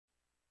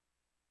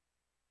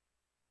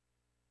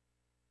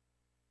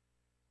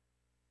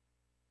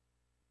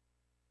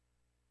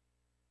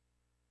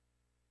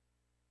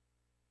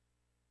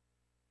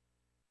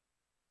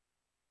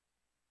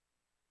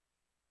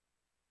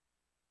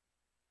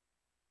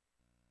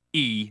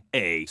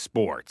EA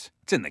Sports.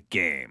 It's in the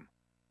game.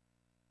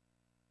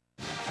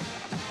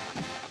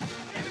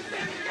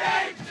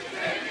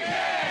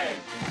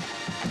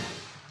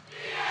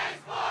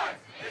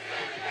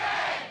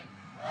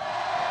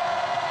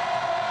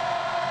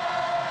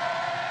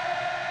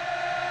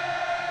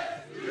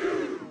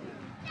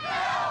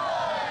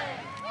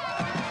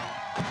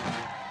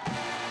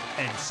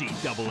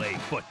 NCAA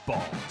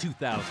Football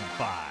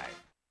 2005.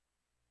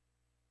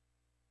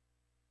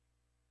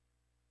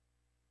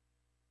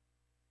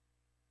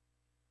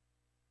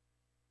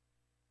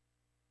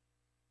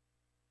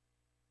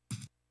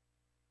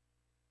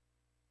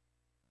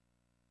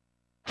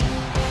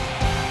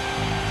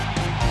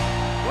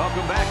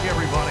 Welcome back,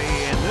 everybody,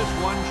 and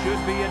this one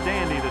should be a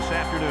dandy this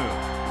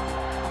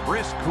afternoon.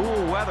 Brisk,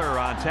 cool weather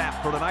on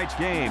tap for tonight's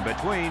game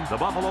between the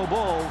Buffalo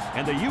Bulls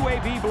and the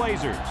UAB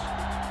Blazers.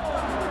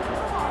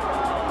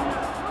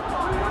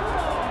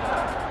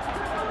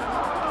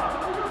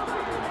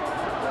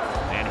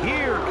 And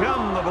here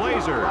come the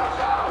Blazers.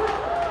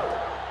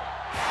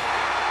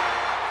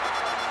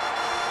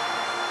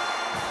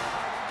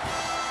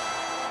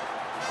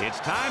 It's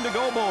time to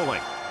go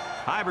bowling.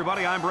 Hi,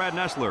 everybody. I'm Brad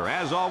Nessler.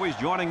 As always,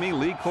 joining me,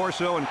 Lee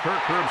Corso and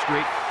Kirk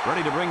Herbstreit,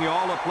 ready to bring you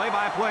all the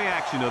play-by-play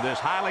action of this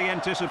highly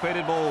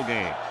anticipated bowl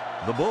game.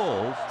 The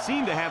Bulls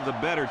seem to have the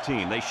better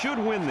team. They should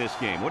win this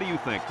game. What do you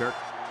think, Kirk?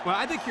 Well,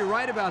 I think you're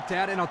right about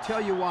that, and I'll tell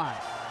you why.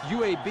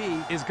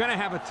 UAB is going to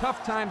have a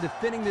tough time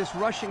defending this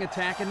rushing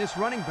attack and this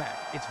running back.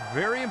 It's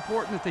very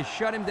important that they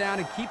shut him down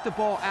and keep the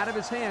ball out of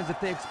his hands if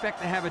they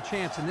expect to have a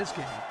chance in this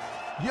game.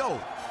 Yo,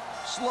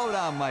 slow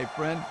down, my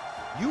friend.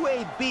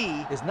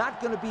 UAB is not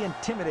going to be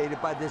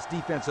intimidated by this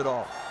defense at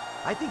all.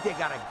 I think they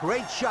got a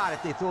great shot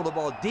if they throw the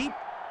ball deep,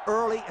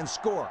 early, and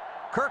score.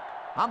 Kirk,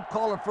 I'm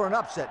calling for an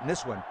upset in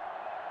this one.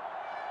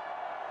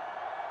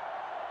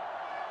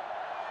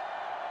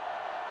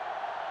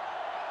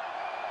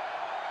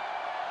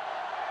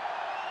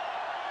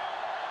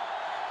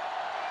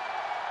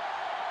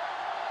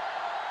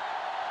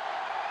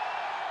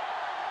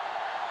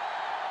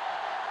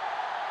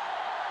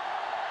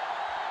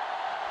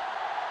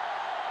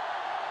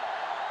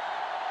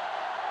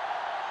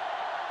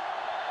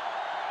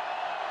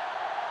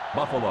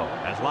 Buffalo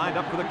has lined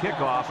up for the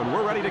kickoff, and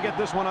we're ready to get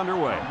this one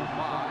underway.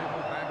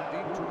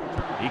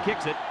 He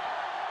kicks it.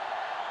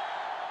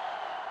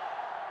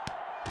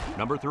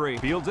 Number 3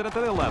 fields it at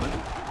the 11.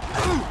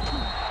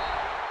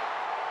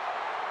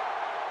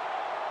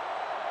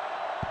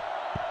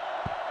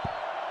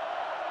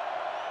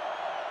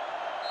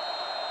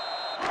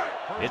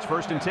 It's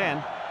 1st and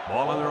 10.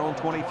 Ball on their own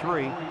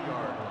 23.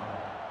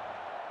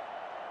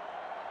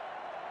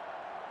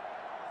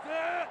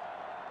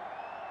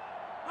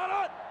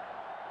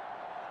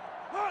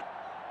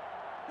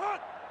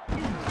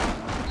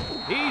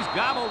 He's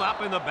gobbled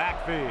up in the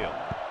backfield.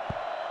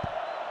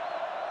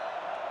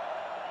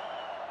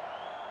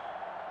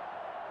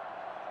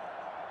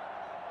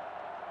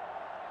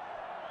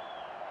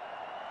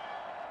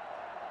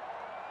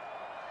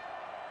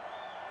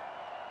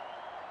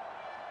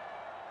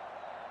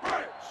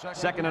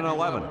 Second and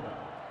 11.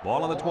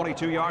 Ball on the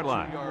 22-yard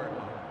line.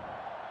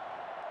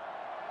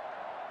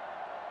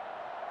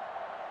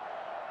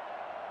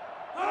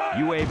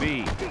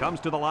 UAB comes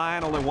to the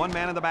line, only one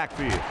man in the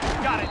backfield.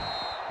 Got it.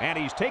 And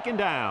he's taken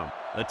down.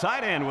 The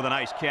tight end with a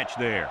nice catch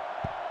there.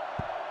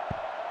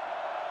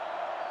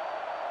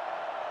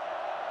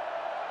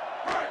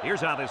 Here's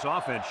how this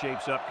offense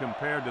shapes up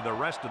compared to the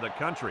rest of the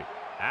country.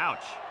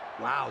 Ouch.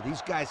 Wow,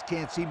 these guys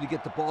can't seem to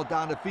get the ball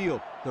down the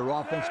field. Their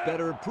offense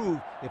better improve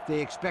if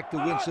they expect to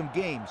win some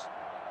games.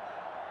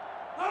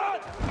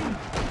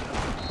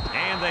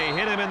 And they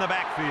hit him in the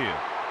backfield.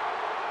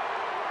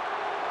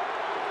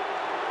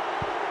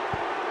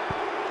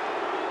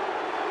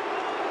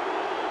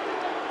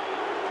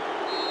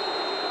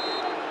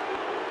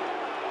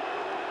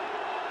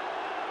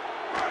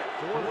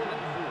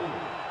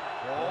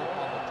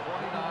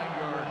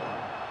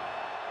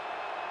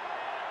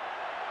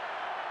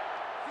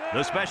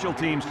 The special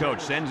teams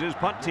coach sends his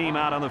punt team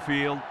out on the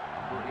field.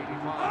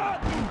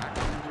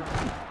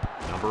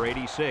 Number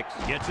 86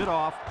 gets it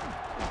off.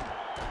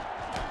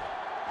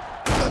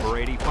 Number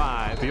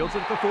 85 fields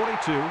it at the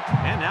 42.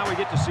 And now we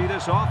get to see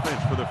this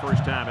offense for the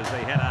first time as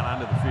they head out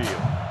onto the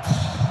field.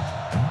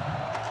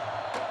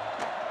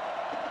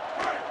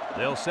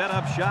 They'll set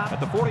up shop at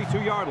the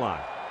 42-yard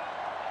line.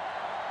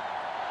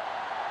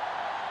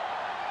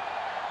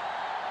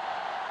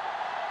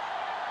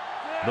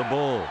 The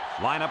Bulls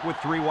line up with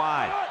 3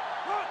 wide.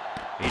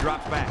 He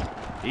drops back.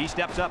 He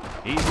steps up.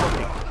 He's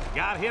looking.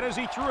 Got hit as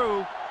he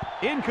threw.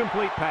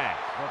 Incomplete pass.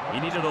 He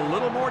needed a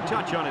little more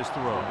touch on his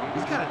throw.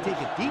 He's got to take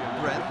a deep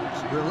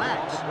breath,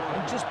 relax,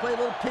 and just play a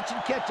little pitch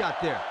and catch out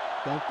there.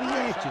 Don't be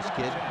anxious,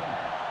 kid.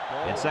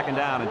 It's 2nd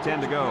down and 10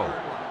 to go.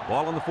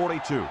 Ball on the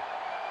 42.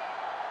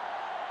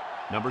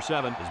 Number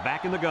 7 is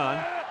back in the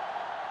gun.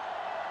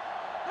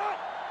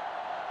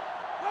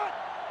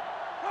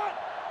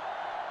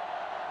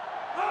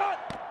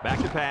 Back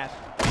to pass.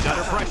 He's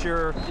under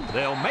pressure.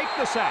 They'll make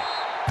the sack.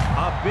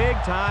 A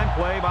big-time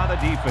play by the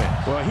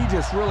defense. Well, he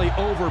just really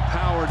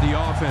overpowered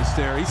the offense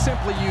there. He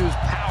simply used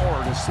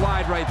power to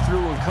slide right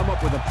through and come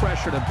up with the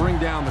pressure to bring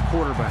down the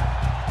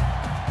quarterback.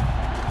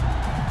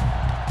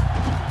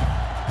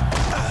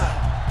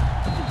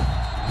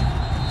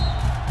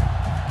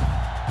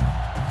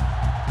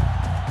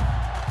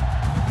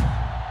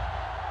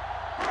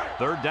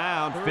 Third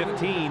down,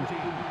 15.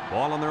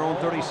 Ball on their own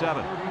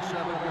 37.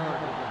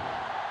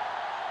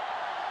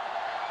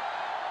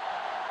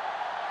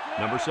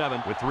 Number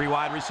 7 with 3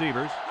 wide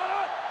receivers.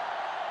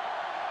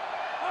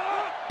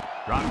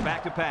 Drops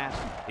back to pass.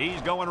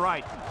 He's going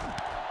right.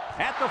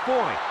 At the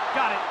 40.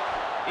 Got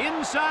it.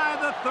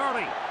 Inside the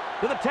 30.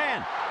 To the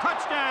 10.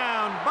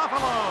 Touchdown,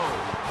 Buffalo.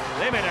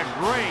 They made a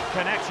great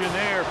connection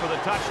there for the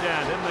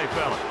touchdown, didn't they,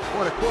 fella?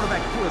 Boy, the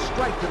quarterback threw a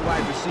strike to the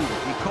wide receiver.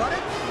 He caught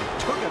it and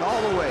took it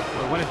all the way.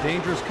 Well, what a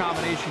dangerous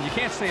combination. You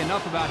can't say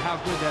enough about how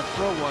good that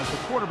throw was. The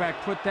quarterback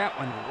put that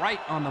one right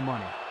on the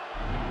money.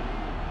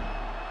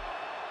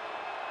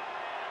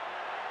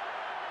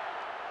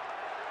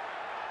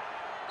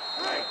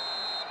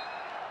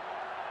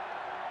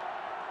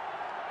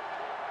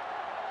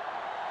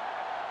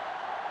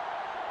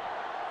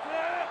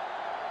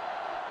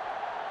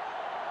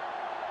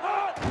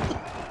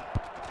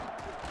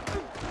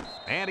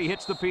 And he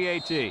hits the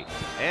PAT.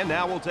 And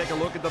now we'll take a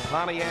look at the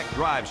Pontiac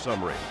drive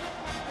summary.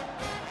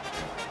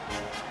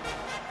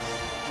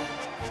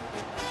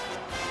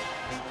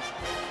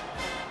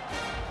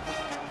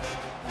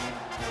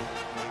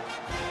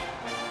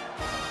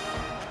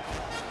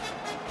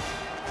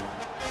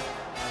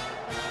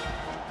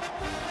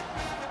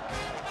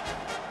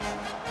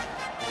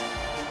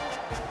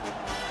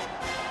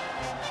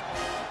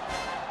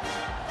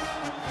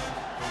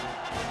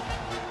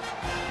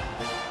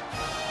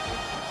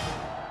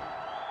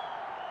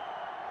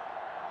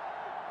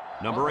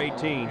 Number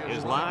 18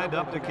 is lined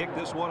up to kick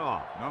this one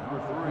off. Number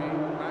 3,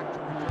 back to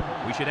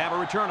return. We should have a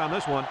return on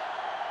this one.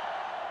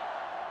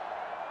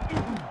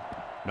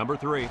 Number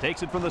 3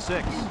 takes it from the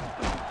 6.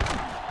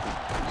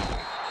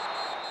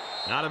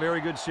 Not a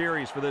very good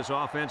series for this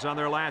offense on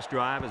their last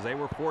drive as they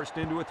were forced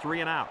into a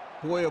 3-and-out.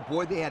 Boy, oh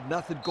boy, they had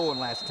nothing going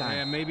last time.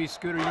 Yeah, maybe,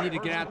 Scooter, you need to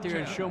get out there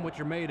and show them what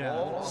you're made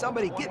of.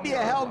 Somebody get me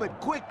a helmet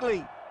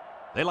quickly.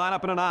 They line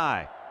up in an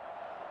I.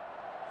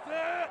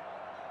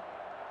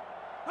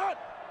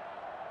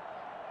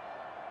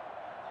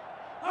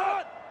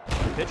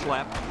 Pitch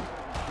left.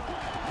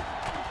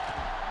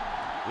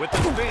 With the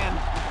spin.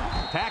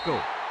 Tackle.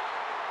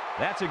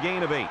 That's a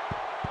gain of 8.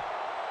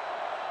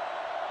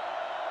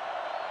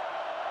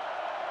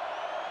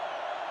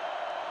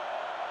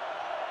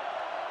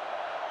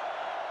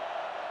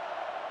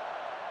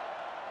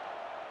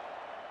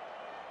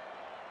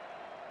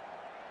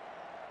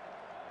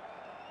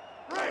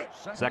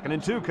 Second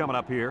and 2 coming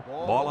up here.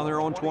 Ball on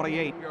their own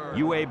 28.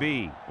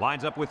 UAB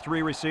lines up with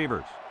 3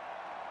 receivers.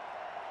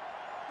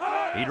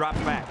 He drops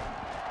back.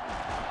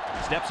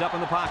 Steps up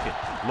in the pocket.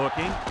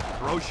 Looking.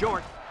 Throws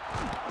short.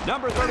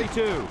 Number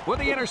 32 with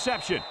the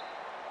interception.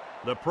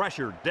 The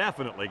pressure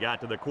definitely got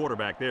to the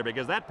quarterback there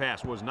because that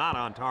pass was not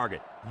on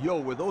target. Yo,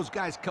 were those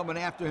guys coming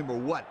after him or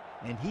what?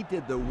 And he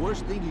did the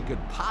worst thing he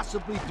could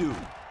possibly do.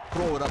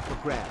 Throw it up for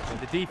grabs.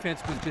 The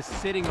defense was just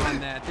sitting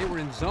on that. They were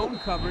in zone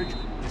coverage.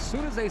 As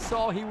soon as they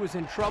saw he was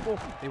in trouble,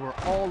 they were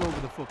all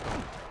over the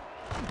football.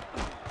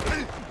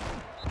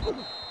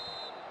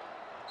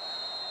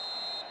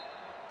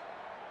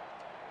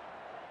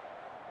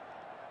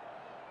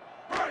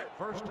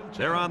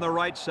 They're on the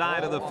right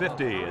side of the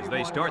 50 as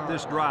they start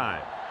this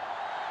drive.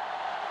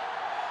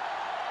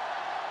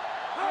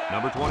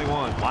 Number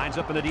 21 lines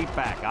up in a deep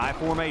back, I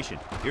formation.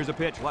 Here's a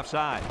pitch left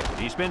side.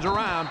 He spins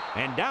around,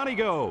 and down he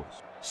goes.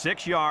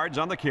 6 yards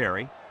on the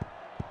carry.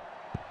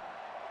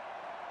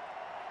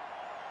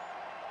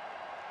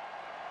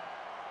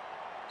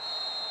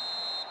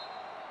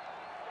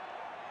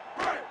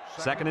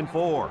 Second and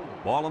 4.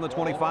 Ball on the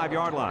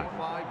 25-yard line.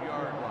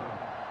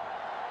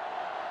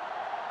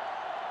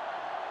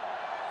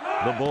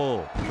 The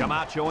Bull come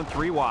out showing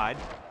 3 wide.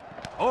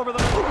 Over the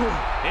middle.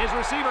 His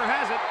receiver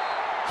has it.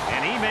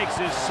 And he makes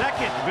his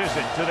second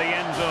visit to the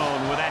end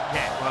zone with that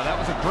catch. Well, that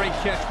was a great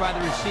catch by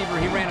the receiver.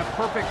 He ran a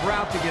perfect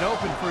route to get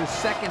open for his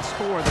second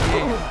score of the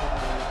game.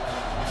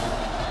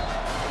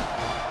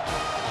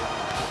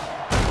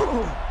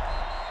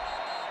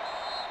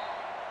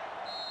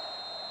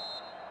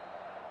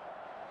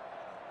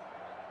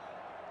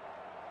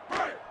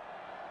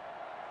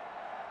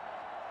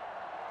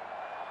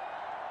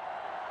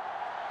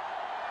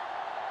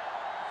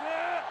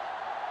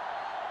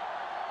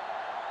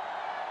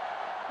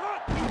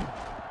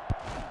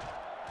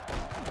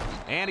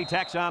 And he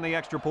tacks on the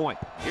extra point.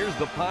 Here's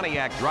the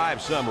Pontiac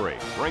drive summary,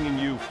 bringing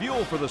you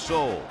fuel for the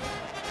soul.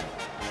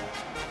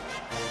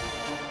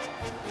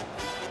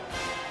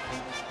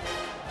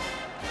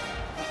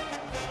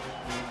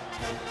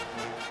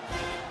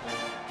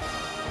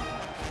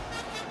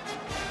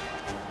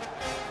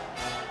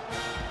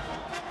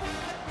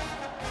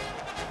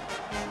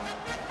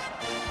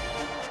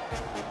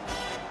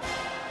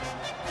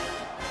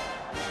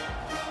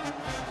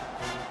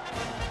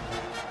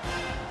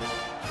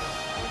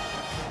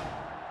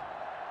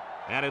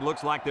 And it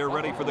looks like they're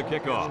ready for the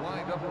kickoff.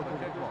 Lined up for the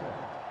kickoff.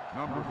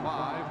 Number 5,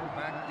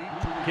 back deep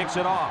to the Kicks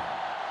it off.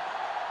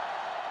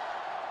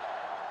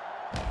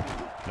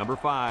 Number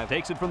 5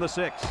 takes it from the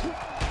 6.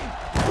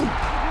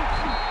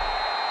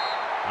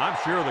 I'm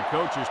sure the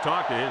coach has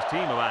talked to his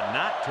team about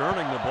not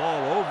turning the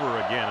ball over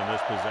again in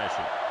this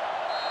possession.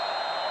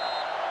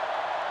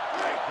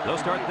 They'll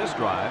start this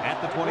drive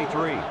at the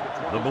 23.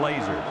 The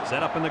Blazers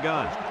set up in the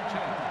gun.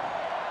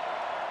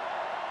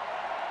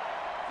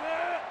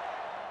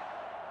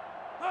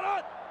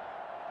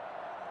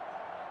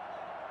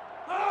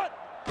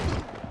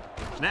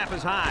 Snap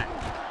is high.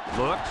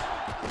 Looks.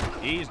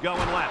 He's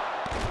going left.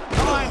 The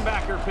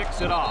linebacker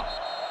picks it off.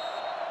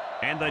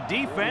 And the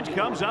defense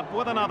comes up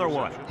with another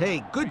one.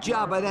 Hey, good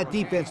job by that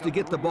defense to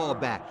get the ball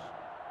back.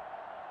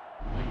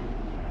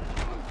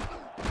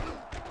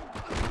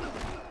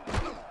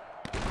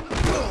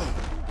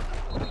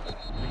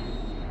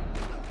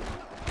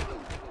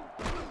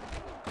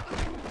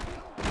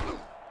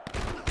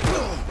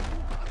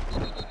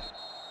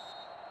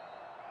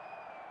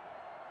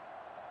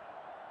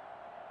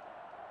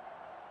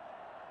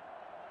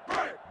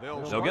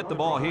 They'll get the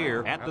ball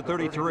here at the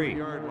 33.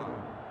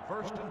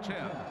 1st and 10.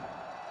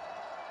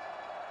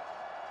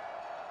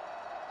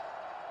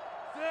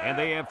 And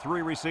they have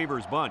 3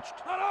 receivers bunched.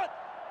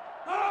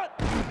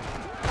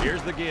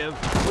 Here's the give.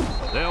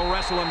 They'll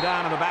wrestle him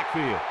down in the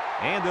backfield.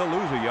 And they'll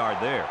lose a yard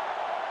there.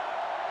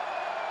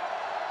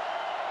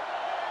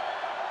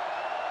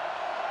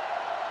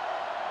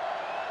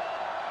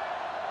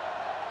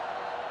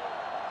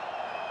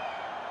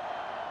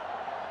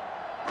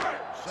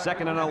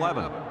 Second and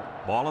 11.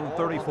 Ball on the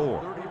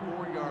 34.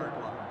 34-yard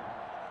line.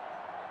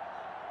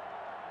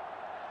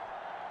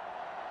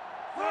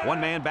 One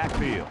man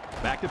backfield.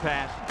 Back to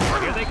pass.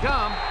 Here they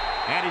come.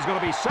 And he's going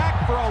to be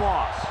sacked for a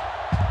loss.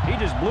 He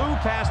just blew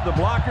past the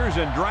blockers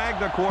and dragged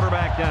the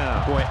quarterback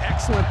down. Boy,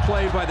 excellent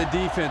play by the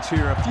defense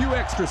here. A few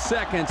extra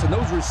seconds, and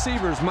those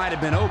receivers might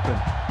have been open.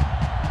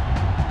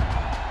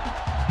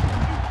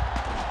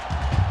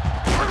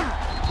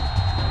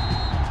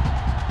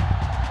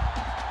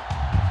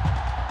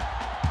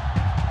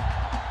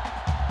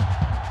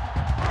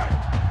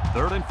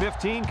 Third and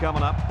 15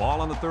 coming up.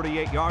 Ball on the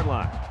 38-yard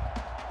line.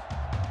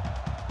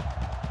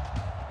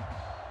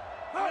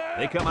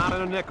 They come out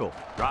in a nickel.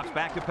 Drops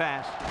back to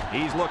pass.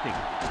 He's looking.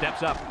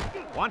 Steps up.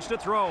 Wants to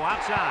throw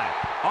outside.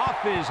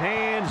 Off his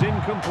hands,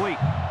 incomplete.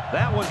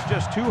 That one's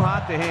just too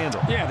hot to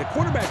handle. Yeah, the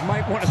quarterback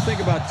might want to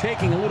think about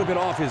taking a little bit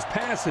off his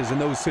passes in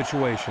those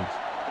situations.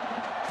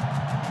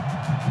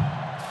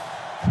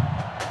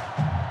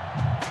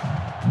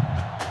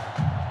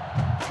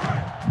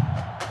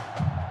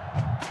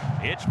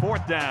 It's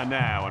 4th down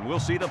now, and we'll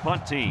see the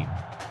punt team.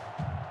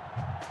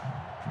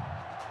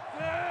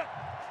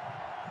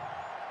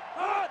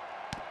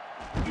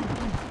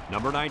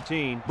 Number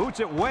 19 boots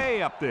it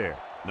way up there.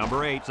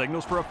 Number 8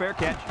 signals for a fair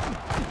catch.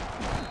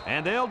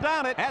 And they'll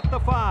down it at the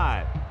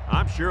 5.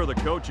 I'm sure the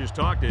coach has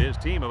talked to his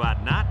team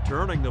about not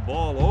turning the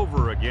ball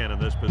over again in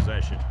this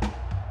possession.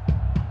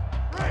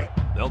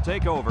 They'll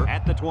take over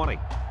at the 20.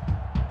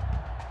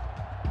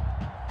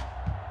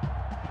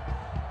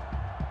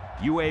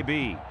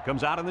 UAB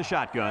comes out in the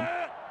shotgun.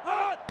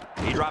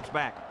 He drops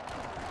back.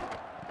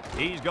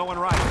 He's going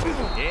right.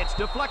 It's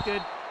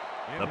deflected.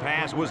 The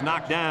pass was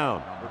knocked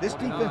down. This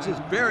defense is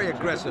very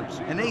aggressive,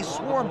 and they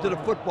swarm to the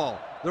football.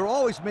 They're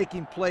always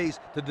making plays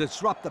to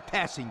disrupt the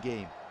passing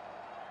game.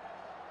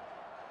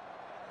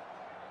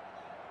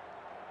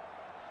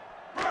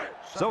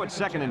 So it's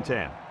 2nd and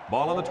 10.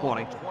 Ball on the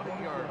 20.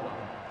 20-yard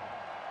line.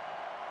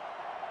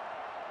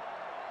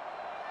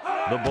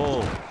 The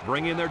Bulls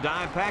bring in their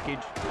dime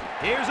package.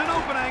 Here's an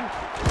opening.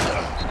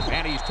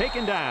 And he's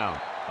taken down.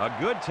 A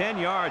good 10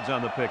 yards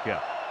on the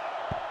pickup.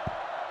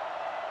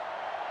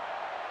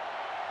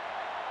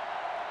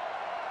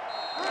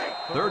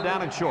 Third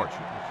down and short.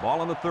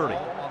 Ball on the 30.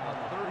 Ball on the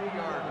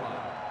 30-yard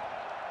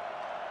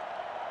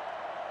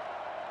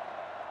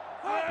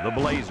line. The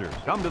Blazers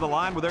come to the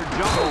line with their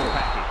jumbo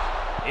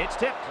package. It's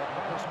tipped.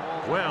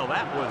 Well,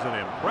 that was an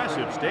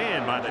impressive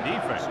stand by the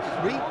defense.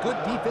 3 good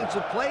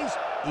defensive plays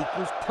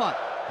equals punt.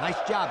 Nice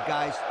job,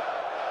 guys.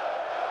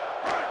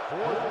 4th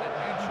and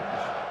inches.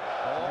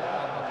 Ball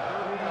on the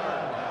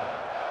 30-yard line.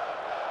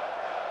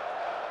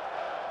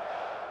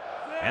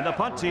 And the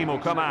punt team will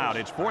come out.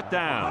 It's 4th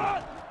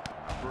down.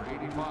 Number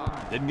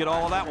 85. Didn't get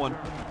all of that one.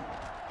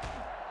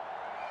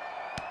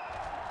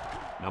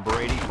 Number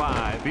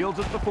 85 fields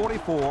at the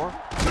 44.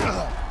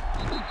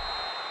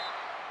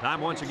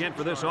 Time once again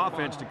for this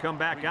offense to come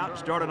back out and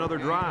start another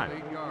drive.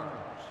 8 yards.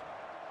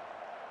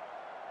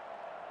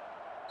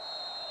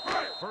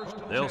 First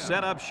and They'll 10.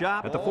 set up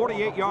shop at the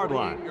 48-yard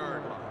line.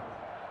 48-yard line.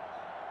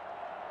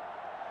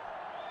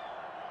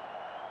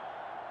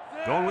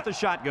 Going with the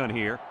shotgun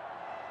here.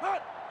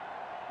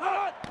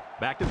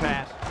 Back to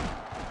pass.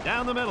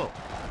 Down the middle.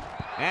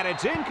 And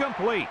it's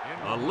incomplete.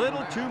 A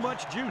little too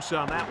much juice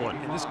on that one.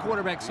 And this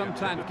quarterback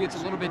sometimes gets a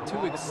little bit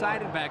too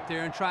excited back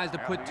there and tries to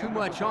put too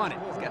much on it.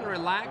 He's got to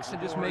relax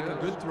and just make a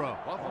good throw.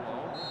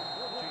 Buffalo,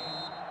 14.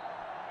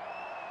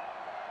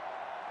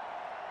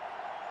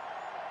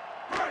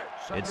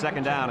 It's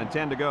second down and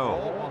 10 to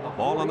go.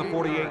 Ball on the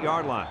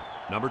 48-yard line.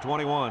 Number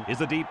 21 is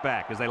the deep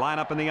back as they line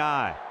up in the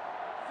I.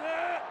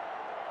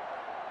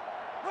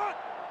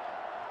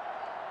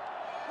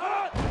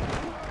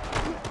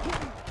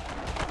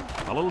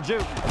 A little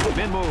juke,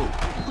 spin move,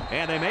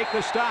 and they make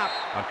the stop.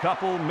 A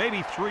couple,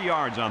 maybe 3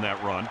 yards on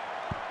that run.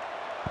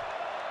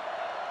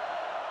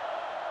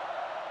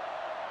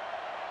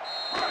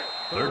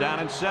 Third down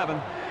and 7.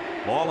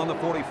 Ball on the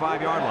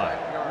 45-yard line.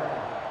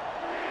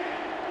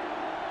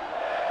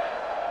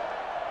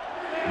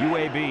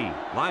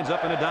 UAB lines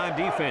up in a dime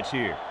defense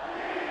here.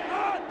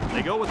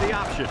 They go with the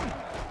option.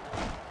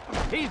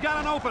 He's got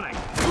an opening.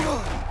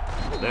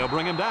 They'll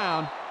bring him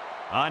down.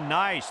 A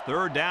nice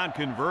third down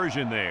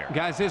conversion there.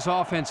 Guys, this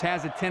offense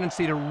has a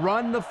tendency to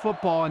run the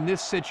football in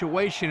this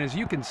situation, as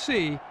you can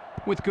see,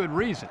 with good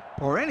reason.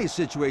 Or any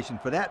situation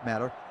for that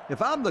matter.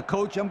 If I'm the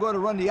coach, I'm going to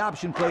run the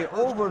option play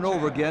over and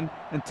over again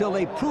until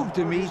they prove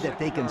to me that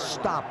they can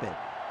stop it.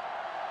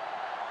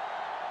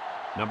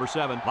 Number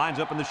 7 lines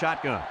up in the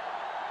shotgun.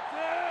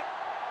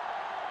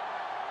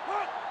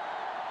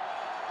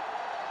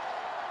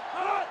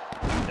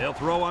 They'll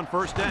throw on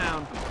first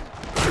down.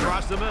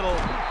 Across the middle.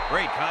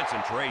 Great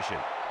concentration.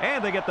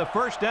 And they get the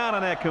first down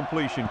on that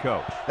completion,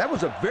 Coach. That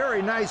was a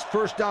very nice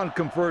first down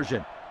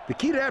conversion. The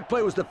key to that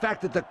play was the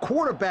fact that the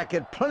quarterback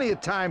had plenty of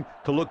time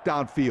to look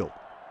downfield.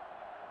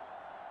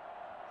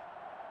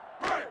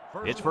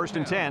 It's first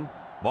and 10.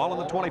 Ball on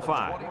the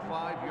 25.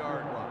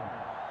 25-yard line.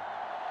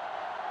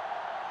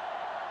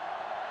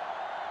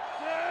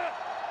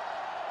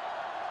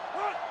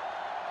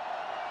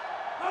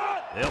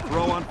 They'll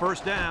throw on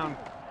first down.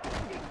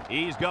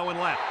 He's going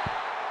left.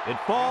 It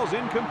falls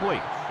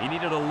incomplete. He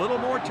needed a little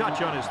more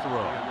touch on his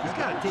throw. He's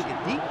got to take a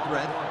deep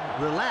breath,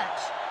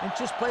 relax, and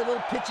just play a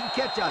little pitch and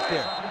catch out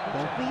there.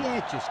 Don't be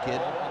anxious,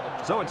 kid.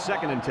 So it's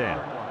second and 10.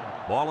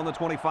 Ball on the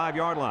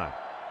 25-yard line.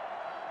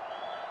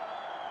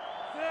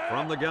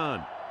 From the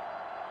gun.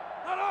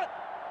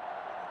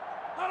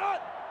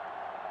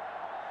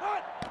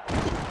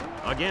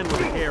 Again with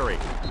a carry.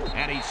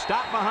 And he's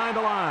stopped behind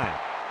the line.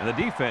 And the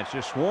defense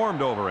just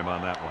swarmed over him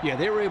on that one. Yeah,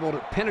 they were able to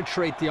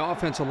penetrate the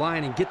offensive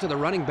line and get to the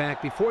running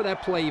back before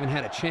that play even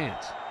had a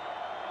chance.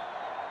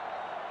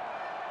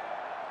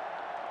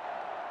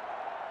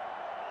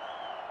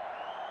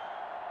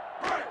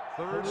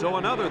 So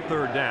another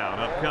third down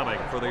upcoming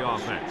for the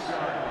offense.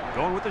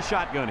 Going with the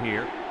shotgun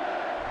here.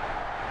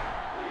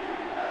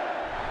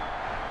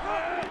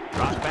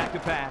 Drops back to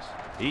pass.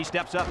 He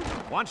steps up,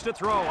 wants to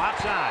throw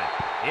outside.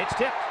 It's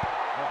tipped.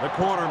 The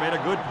corner made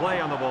a good play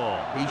on the ball.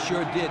 He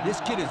sure did.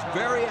 This kid is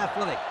very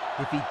athletic.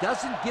 If he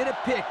doesn't get a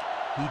pick,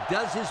 he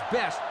does his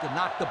best to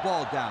knock the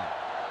ball down.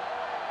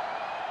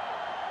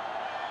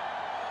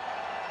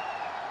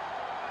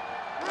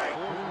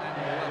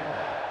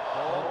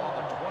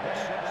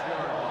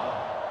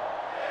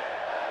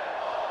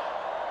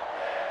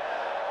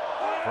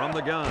 From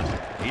the gun,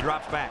 he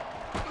drops back.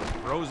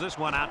 Throws this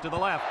one out to the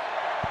left.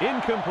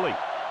 Incomplete.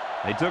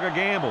 They took a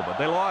gamble, but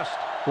they lost.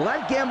 Well,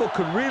 that gamble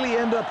could really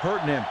end up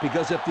hurting him,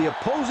 because if the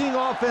opposing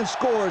offense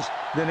scores,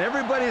 then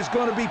everybody is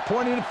going to be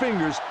pointing the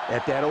fingers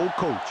at that old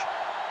coach.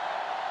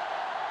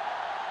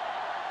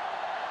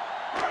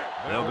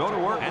 They'll go to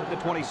work at the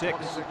 26.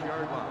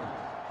 26-yard line.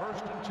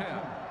 First and 10.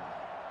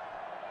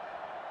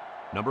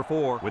 Number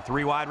 4 with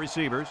 3 wide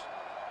receivers.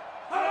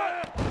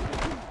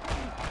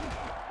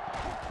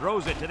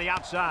 Throws it to the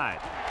outside.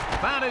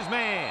 Found his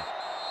man.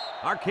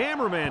 Our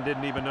cameraman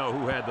didn't even know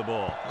who had the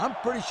ball. I'm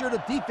pretty sure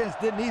the defense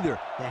didn't either.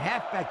 The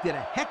halfback did a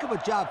heck of a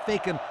job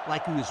faking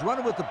like he was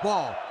running with the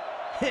ball.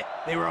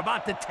 They were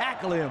about to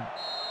tackle him.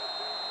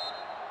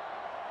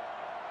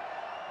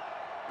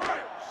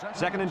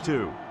 Second and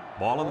 2.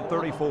 Ball on the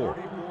 34.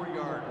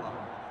 34-yard line.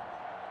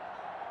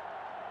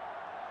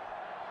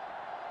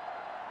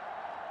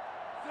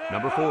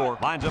 Number 4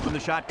 lines up in the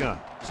shotgun.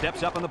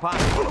 Steps up in the pocket.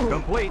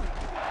 Complete.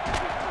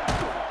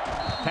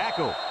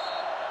 Tackle.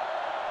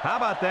 How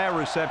about that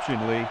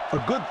reception, Lee?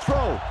 A good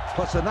throw,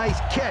 plus a nice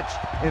catch,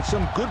 and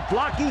some good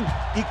blocking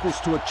equals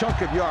to a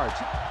chunk of yards.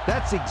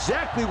 That's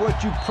exactly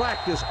what you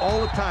practice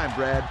all the time,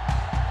 Brad.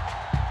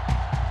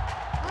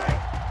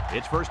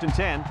 It's first and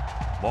 10.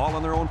 Ball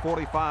on their own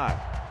 45.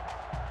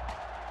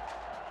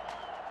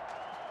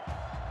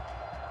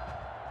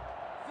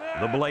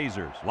 The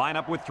Blazers line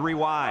up with 3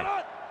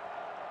 wide.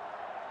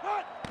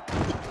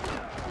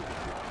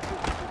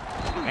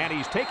 And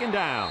he's taken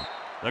down.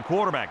 The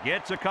quarterback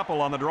gets a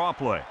couple on the draw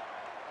play.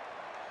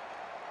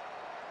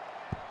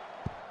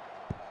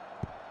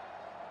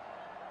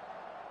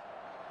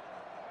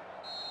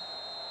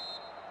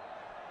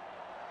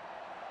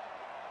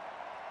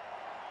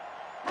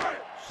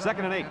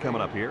 Second and 8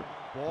 coming up here.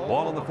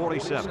 Ball on the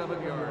 47.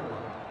 47-yard line.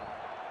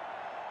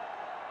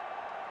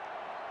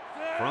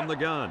 From the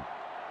gun.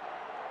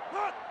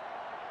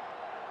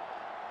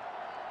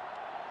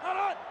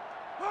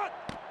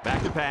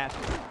 Back to pass.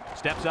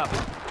 Steps up.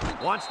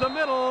 Wants the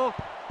middle.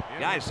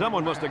 Guys,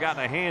 someone must have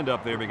gotten a hand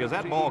up there because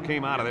that ball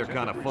came out of there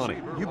kind of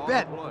funny. You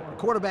bet. The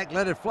quarterback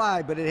let it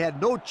fly, but it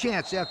had no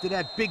chance after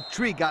that big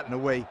tree got in the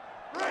way.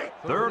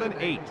 3rd and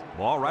 8.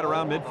 Ball right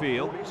around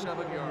midfield.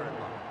 47-yard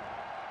line.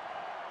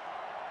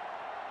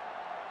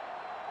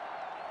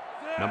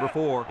 Number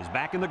 4 is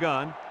back in the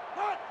gun.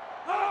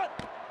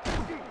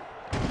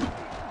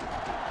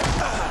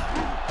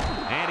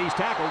 And he's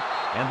tackled.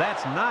 And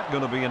that's not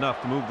going to be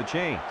enough to move the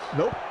chains.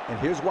 Nope, and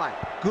here's why.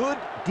 Good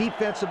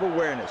defensive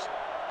awareness.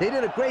 They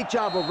did a great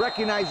job of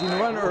recognizing the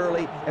run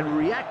early and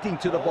reacting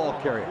to the ball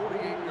carrier.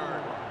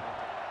 48-yard line.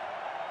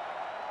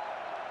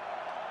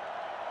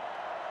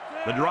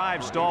 The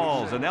drive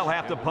stalls, and they'll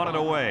have to punt it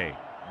away.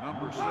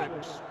 Number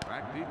 6,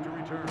 back deep to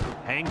return.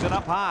 Hangs it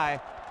up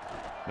high.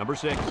 Number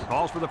 6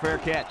 calls for the fair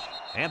catch.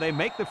 And they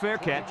make the fair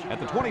catch at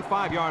the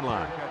 25-yard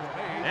line.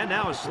 And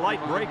now a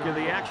slight break in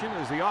the action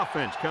as the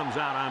offense comes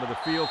out onto the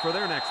field for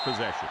their next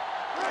possession.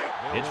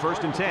 It's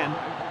 1st and 10.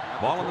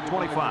 Ball on the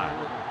 25.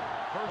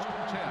 1st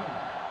and 10.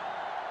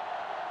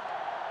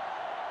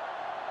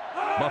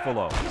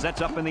 Buffalo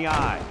sets up in the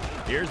eye.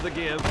 Here's the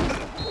give.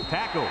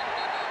 Tackle.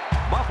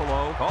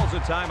 Buffalo calls a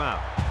timeout.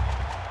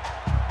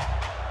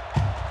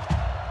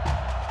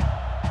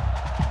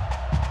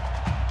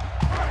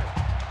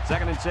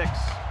 Second and 6.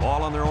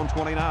 Ball on their own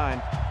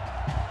 29.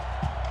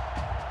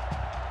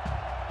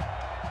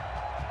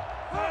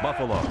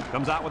 Buffalo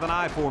comes out with an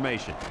I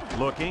formation.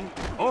 Looking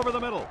over the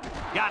middle.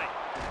 Got it.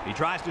 He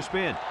tries to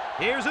spin.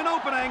 Here's an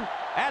opening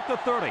at the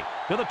 30,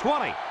 to the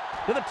 20,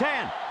 to the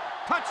 10.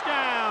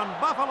 Touchdown,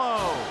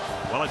 Buffalo.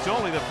 Well, it's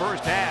only the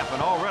first half,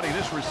 and already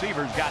this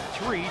receiver's got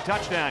 3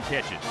 touchdown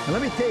catches. And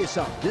let me tell you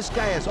something. This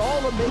guy has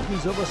all the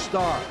makings of a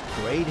star.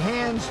 Great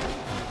hands,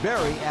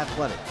 very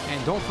athletic.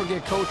 And don't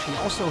forget, Coach, he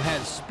also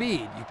has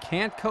speed. You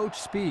can't coach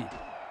speed.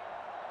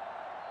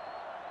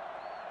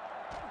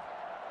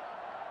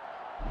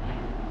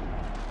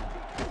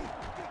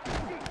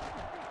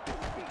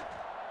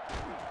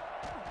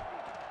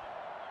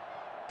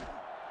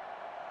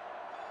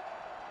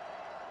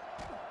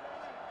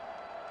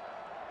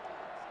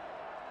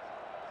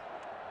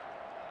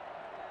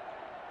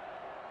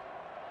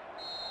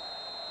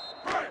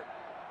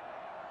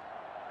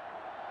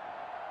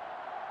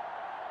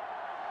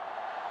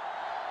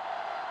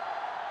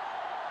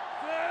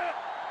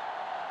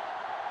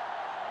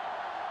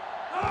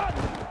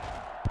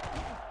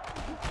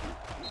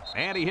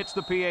 And he hits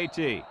the PAT.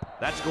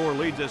 That score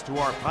leads us to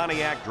our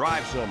Pontiac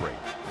drive summary.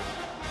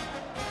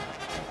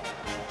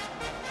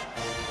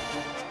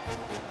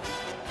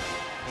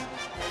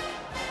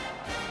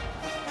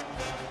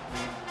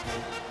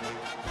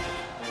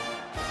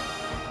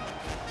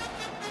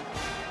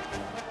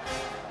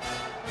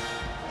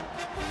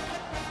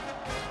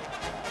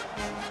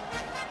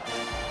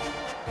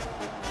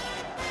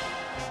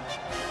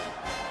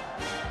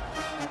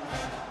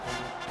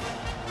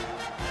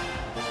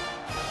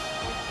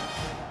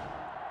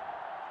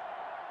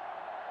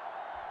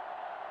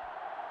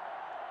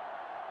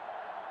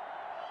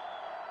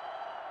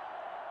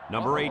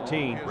 Number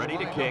 18, ready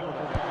to kick.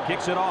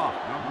 Kicks it off.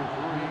 Number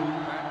 3,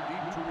 back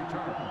deep to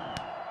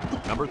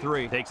return. Number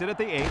 3 takes it at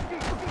the 8.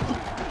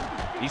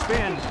 He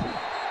spins.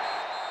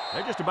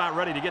 They're just about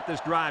ready to get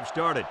this drive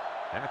started.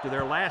 After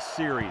their last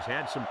series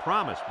had some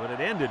promise, but it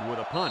ended with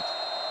a punt.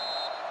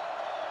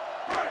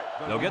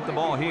 They'll get the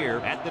ball here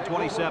at the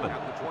 27.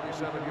 At the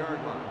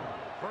 27-yard line.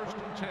 1st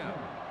and 10.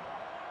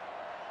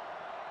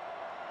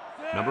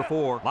 Number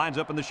 4 lines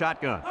up in the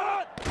shotgun.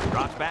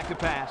 Drops back to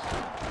pass.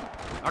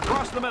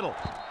 Across the middle.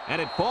 And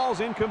it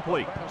falls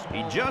incomplete.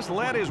 He just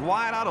let his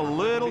wide out a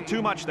little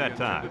too much that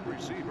time.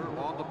 Receiver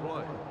on the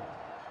play.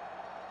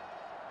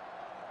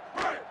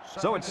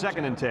 So it's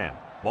 2nd and 10.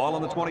 Ball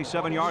on the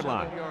 27-yard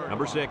line.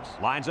 Number 6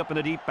 lines up in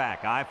a deep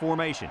back, I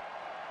formation.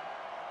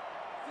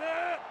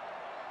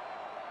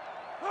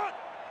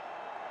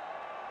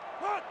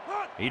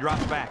 He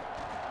drops back.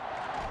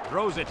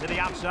 Throws it to the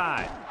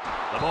outside.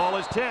 The ball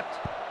is tipped.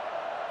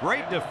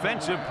 Great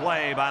defensive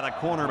play by the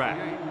cornerback.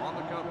 On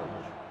the coverage.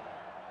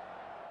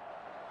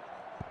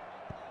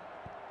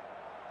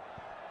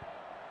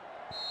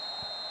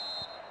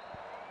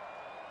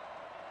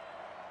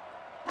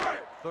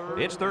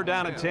 It's 3rd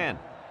down and 10.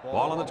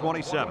 Ball on the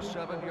 27.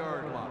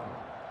 27-yard line.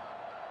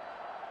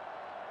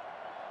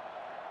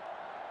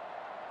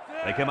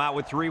 They come out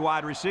with 3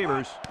 wide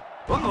receivers.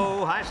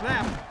 Uh-oh, high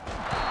snap.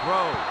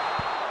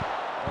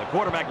 Throw. The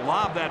quarterback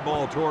lobbed that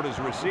ball toward his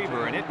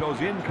receiver, and it goes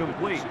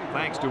incomplete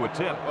thanks to a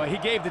tip. Well, he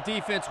gave the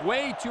defense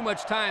way too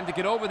much time to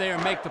get over there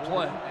and make the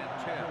play. 3rd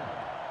and 10.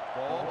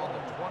 Ball on the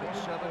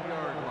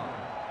 27-yard line.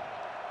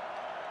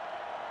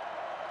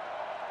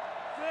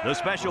 The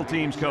special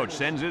teams coach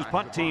sends his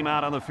punt team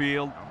out on the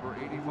field.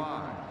 Number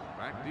 85,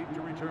 back deep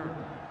to return.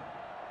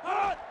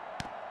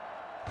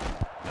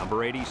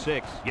 Number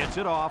 86 gets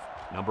it off.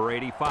 Number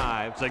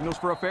 85 signals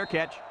for a fair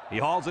catch. He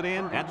hauls it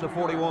in at the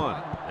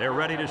 41. They're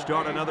ready to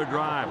start another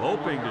drive,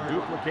 hoping to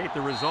duplicate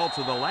the results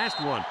of the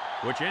last one,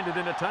 which ended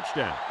in a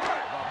touchdown.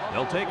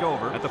 They'll take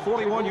over at the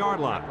 41-yard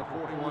line. At the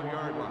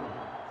 41-yard line.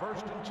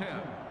 1st and 10.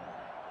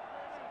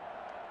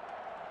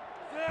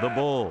 The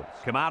Bulls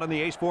come out in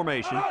the ace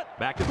formation.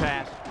 Back to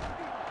pass.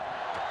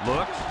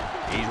 Looks.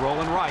 He's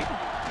rolling right.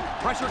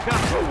 Pressure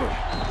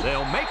comes.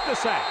 They'll make the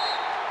sack.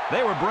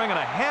 They were bringing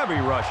a heavy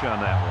rush on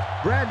that one.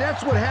 Brad,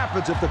 that's what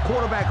happens if the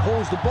quarterback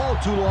holds the ball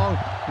too long,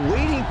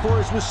 waiting for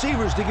his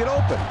receivers to get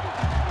open.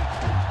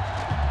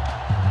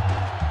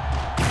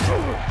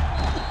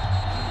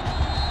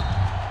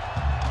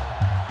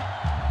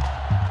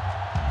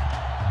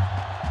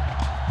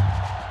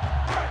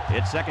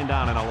 It's second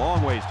down and a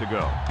long ways to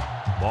go.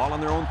 Ball on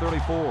their own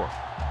 34.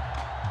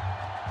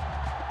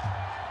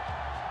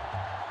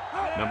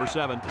 Number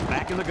 7 is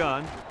back in the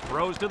gun.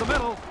 Throws to the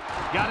middle.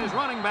 Got his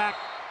running back.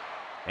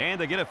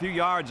 And they get a few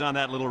yards on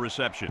that little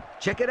reception.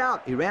 Check it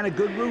out. He ran a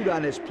good route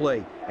on this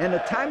play. And the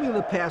timing of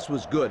the pass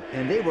was good.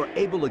 And they were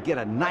able to get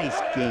a nice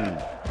gain.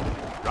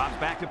 Drops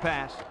back to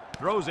pass.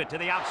 Throws it to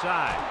the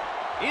outside.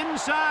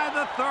 Inside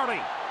the 30.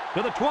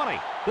 To the 20.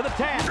 To the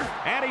 10.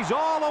 And he's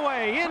all the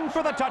way in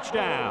for the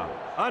touchdown.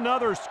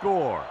 Another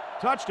score.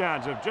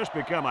 Touchdowns have just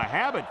become a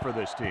habit for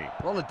this team.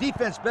 Well, the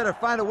defense better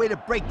find a way to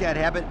break that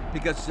habit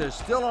because there's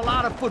still a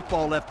lot of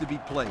football left to be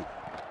played.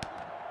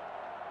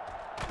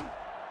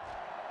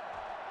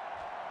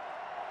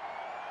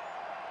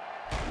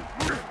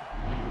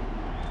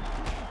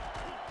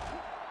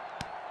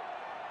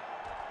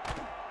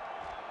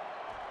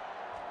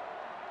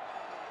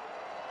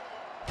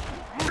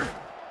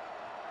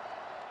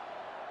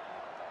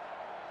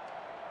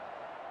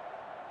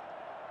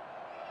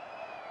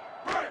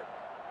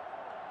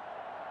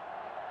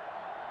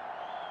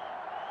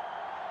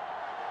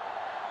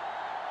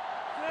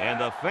 And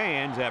the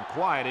fans have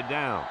quieted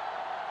down.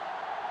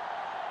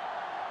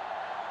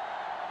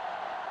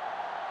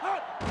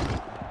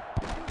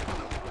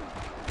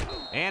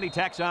 And he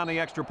tacks on the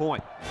extra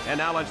point. And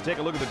now let's take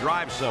a look at the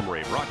drive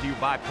summary brought to you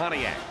by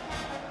Pontiac.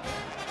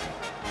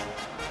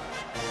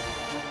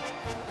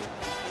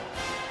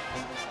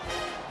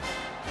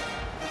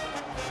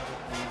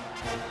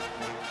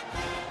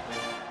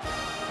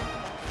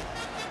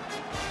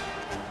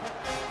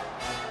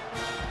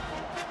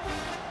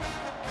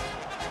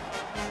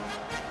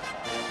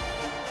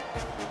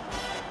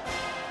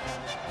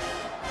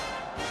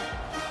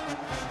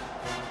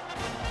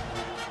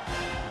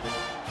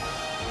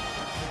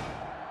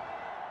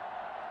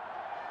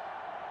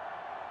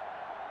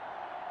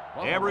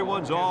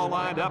 Everyone's all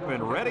lined up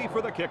and ready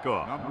for the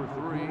kickoff. Number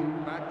 3,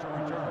 back to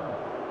return.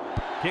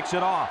 Kicks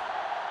it off.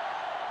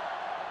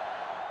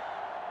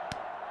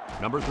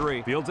 Number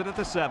 3 fields it at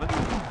the 7.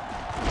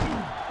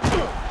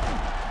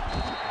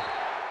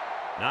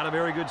 Not a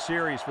very good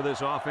series for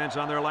this offense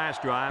on their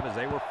last drive as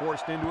they were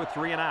forced into a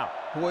 3-and-out.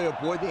 Boy, oh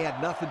boy, they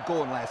had nothing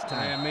going last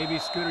time. Yeah, maybe,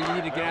 Scooter, you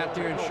need to get out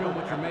there and show them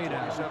what you're made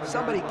of.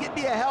 Somebody get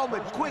me a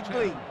helmet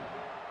quickly.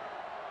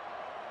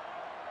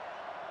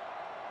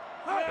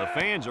 The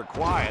fans are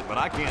quiet, but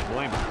I can't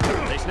blame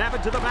them. They snap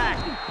it to the back,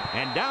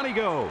 and down he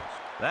goes.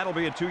 That'll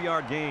be a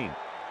 2-yard gain.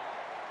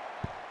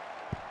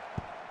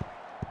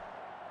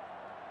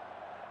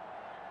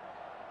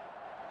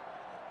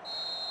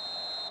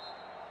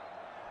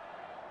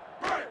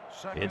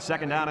 It's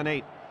second down and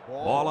 8.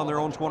 Ball on their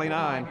own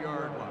 29.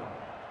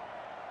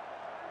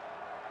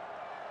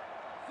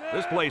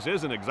 This place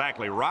isn't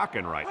exactly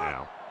rocking right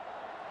now.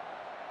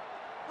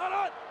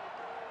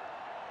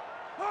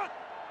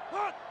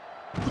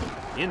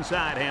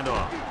 Inside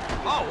handoff.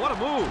 Oh, what a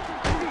move.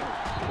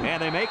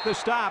 And they make the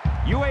stop.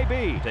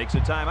 UAB takes a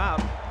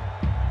timeout.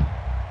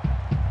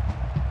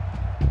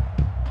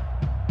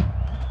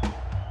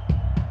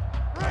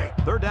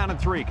 Third down and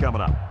 3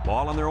 coming up.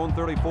 Ball on their own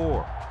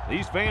 34.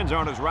 These fans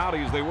aren't as rowdy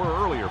as they were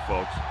earlier,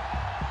 folks.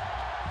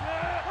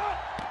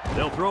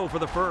 They'll throw for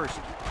the first.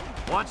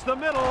 Wants the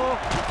middle.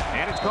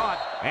 And it's caught.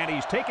 And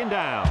he's taken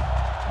down.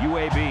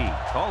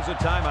 UAB calls a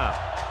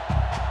timeout.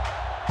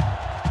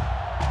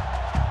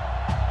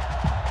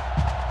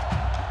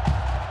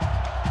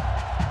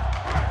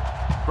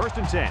 First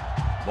and 10.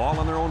 Ball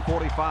on their own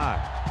 45.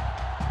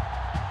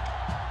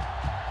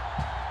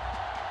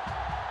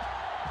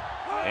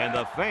 And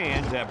the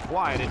fans have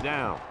quieted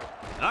down.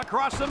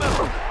 Across the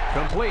middle.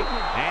 Complete.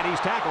 And he's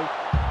tackled.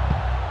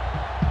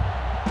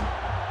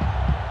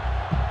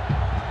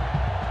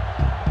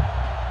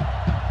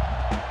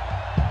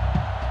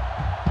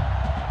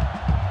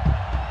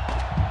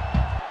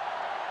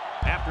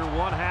 After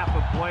one half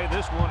of play,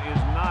 this one is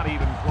not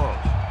even close.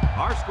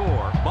 Our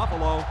score,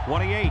 Buffalo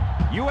 28,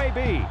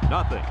 UAB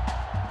nothing.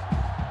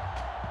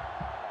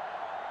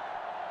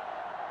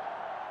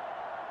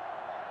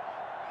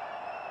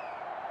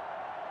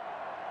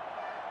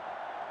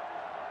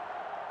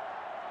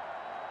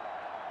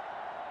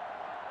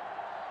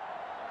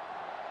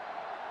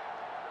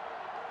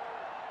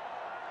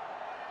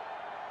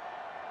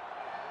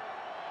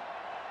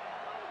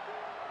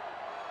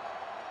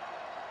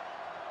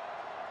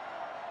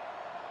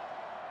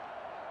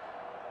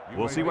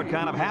 We'll see what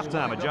kind of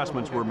halftime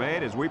adjustments were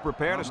made as we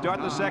prepare to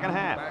start the second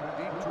half.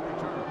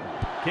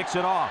 Kicks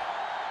it off.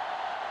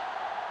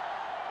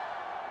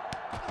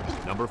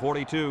 Number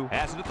 42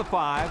 has it at the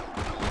 5.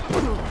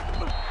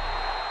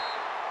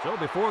 So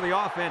before the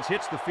offense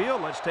hits the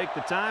field, let's take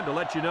the time to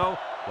let you know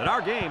that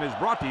our game is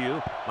brought to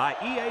you by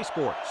EA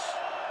Sports.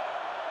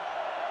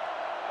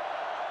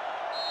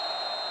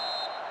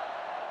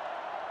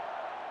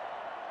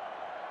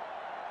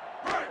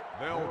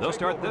 They'll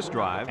start this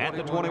drive at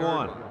the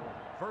 21.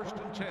 First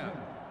and 10.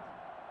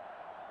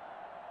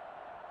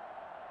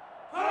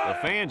 The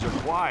fans are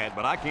quiet,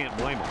 but I can't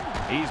blame him.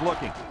 He's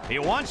looking. He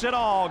wants it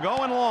all,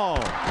 going long.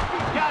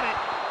 Got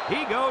it.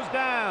 He goes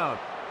down.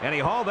 And he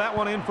hauled that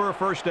one in for a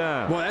first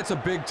down. Well, that's a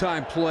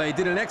big-time play.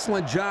 Did an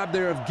excellent job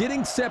there of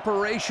getting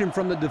separation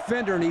from the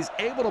defender, and he's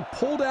able to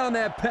pull down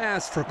that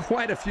pass for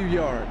quite a few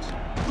yards.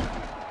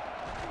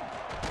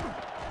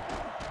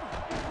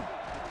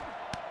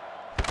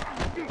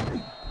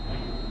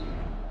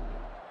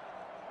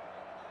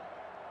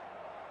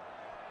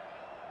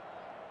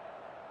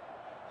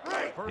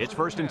 It's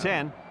first and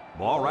 10.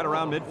 Ball right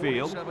around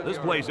midfield. This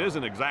place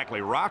isn't exactly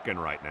rocking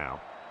right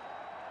now.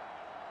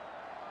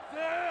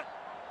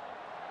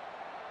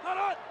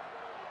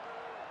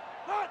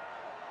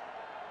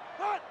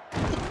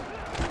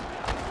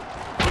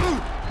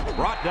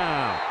 Brought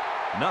down.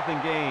 Nothing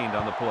gained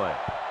on the play.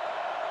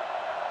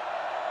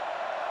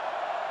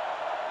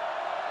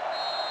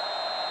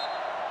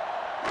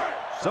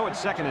 So it's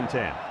second and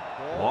 10.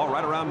 Ball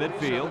right around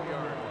midfield.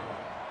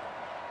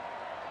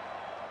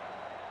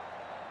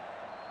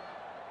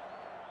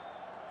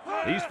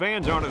 These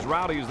fans aren't as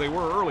rowdy as they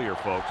were earlier,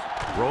 folks.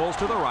 Rolls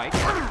to the right.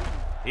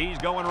 He's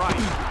going right.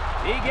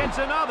 He gets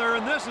another,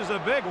 and this is a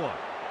big one.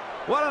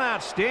 What an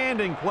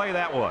outstanding play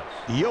that was.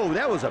 Yo,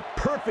 that was a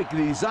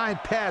perfectly designed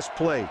pass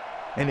play,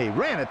 and they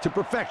ran it to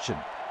perfection.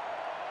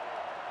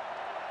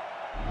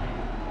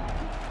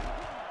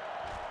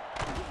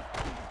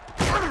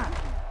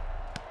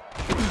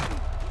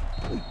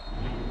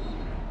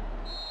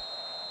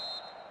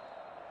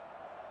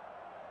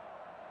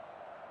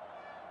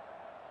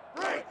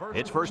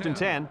 It's first and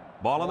 10.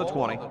 Ball on the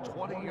 20.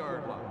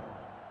 20-yard line.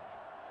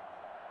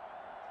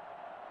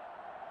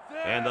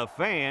 And the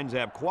fans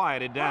have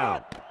quieted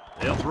down.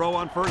 They'll throw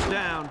on first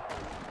down.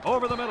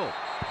 Over the middle.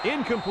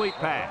 Incomplete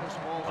pass.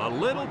 A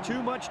little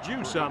too much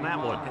juice on that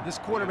one. And this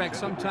quarterback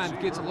sometimes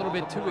gets a little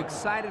bit too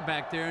excited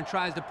back there and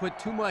tries to put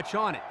too much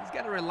on it. He's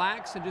got to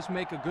relax and just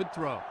make a good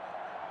throw.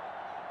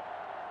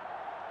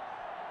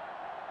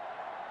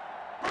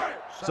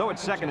 So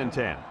it's second and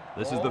 10.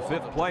 This is the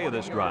fifth play of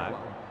this drive.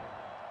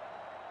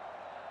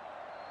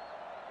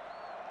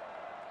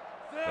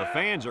 The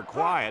fans are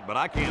quiet, but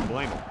I can't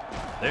blame them.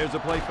 There's a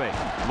play fake.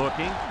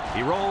 Looking.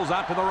 He rolls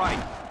out to the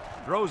right.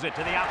 Throws it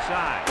to the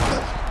outside.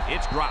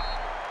 It's dropped.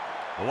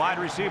 The wide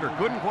receiver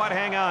couldn't quite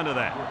hang on to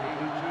that. Number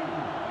 82,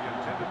 the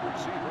intended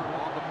receiver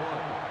on the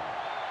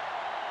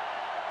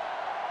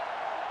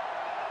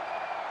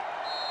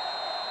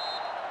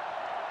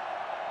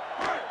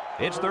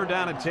play. It's third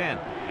down and 10,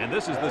 and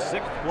this is the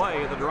sixth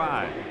play of the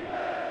drive.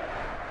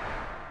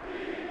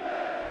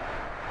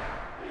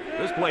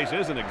 This place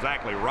isn't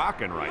exactly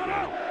rocking right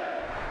now.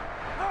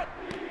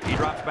 He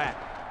drops back.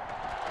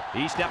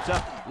 He steps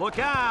up. Look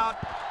out.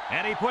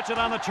 And he puts it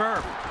on the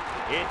turf.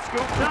 It's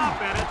scooped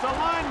up, and it's a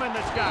lineman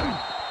that's got it.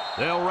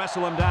 They'll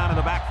wrestle him down in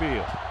the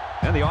backfield.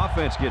 And the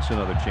offense gets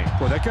another chance.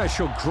 Well, that guy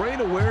showed great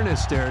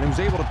awareness there, and he was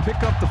able to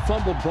pick up the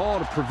fumbled ball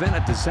to prevent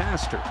a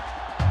disaster.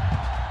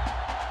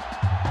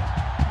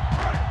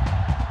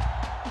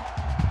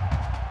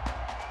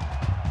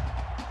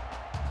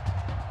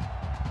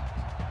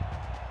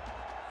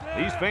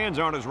 These fans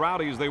aren't as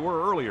rowdy as they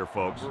were earlier,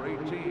 folks. Number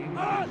 18 is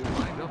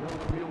lined up for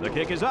the field The goal.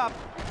 kick is up.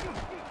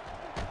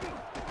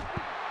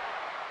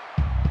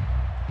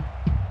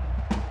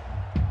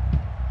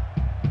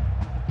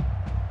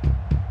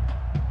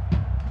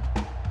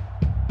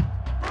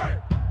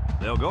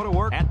 They'll go to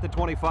work at the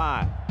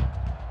 25.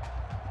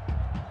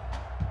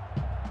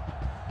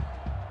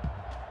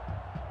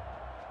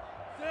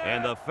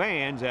 And the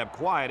fans have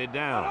quieted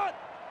down.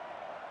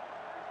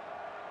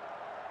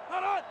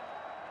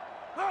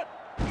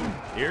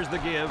 Here's the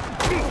give.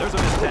 There's a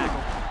missed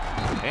tackle.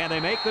 And they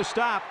make the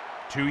stop.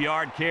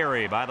 2-yard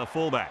carry by the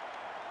fullback.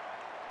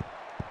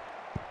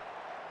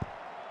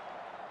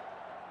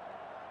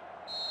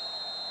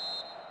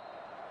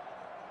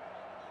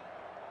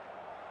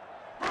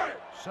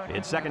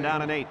 It's second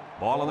down and 8.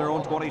 Ball on their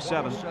own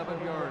 27.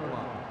 27-yard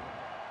line.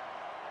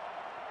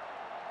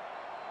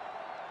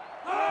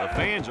 The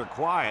fans are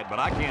quiet, but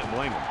I can't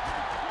blame them.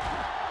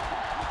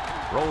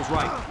 Rolls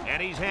right,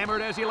 and he's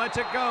hammered as he lets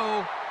it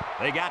go.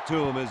 They got to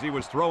him as he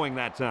was throwing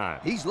that time.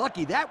 He's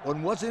lucky that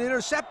one wasn't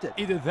intercepted.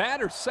 Either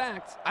that or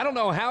sacked. I don't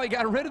know how he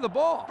got rid of the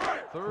ball.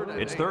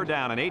 It's third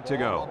down and 8 to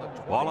go.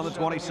 Ball on the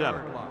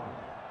 27.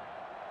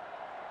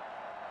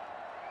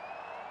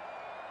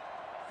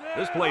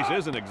 This place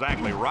isn't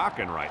exactly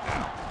rocking right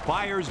now.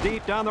 Fires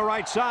deep down the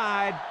right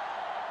side.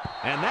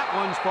 And that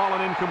one's fallen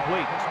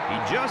incomplete.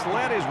 He just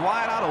let his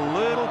wide out a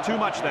little too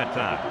much that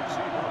time.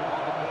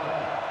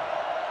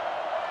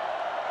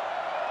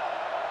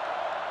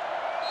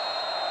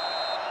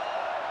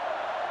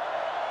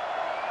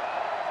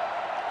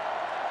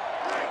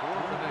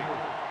 Fourth and 8.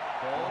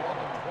 Ball on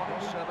the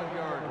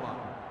 27-yard line.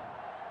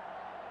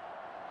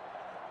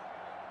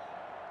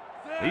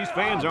 These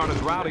fans aren't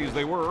as rowdy as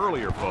they were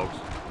earlier, folks.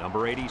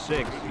 Number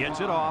 86 gets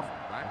it off.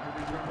 Back to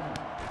return.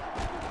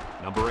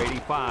 Number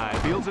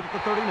 85 fields it at the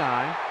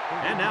 39.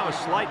 And now a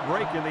slight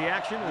break in the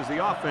action as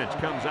the offense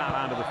comes out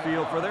onto the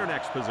field for their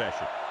next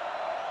possession.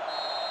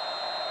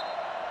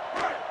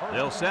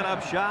 They'll set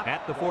up shop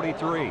at the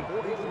 43.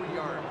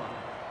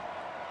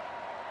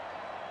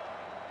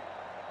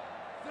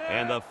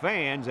 And the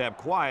fans have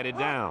quieted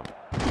down.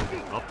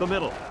 Up the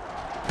middle.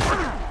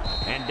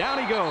 And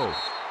down he goes.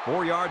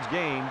 4 yards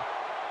gained.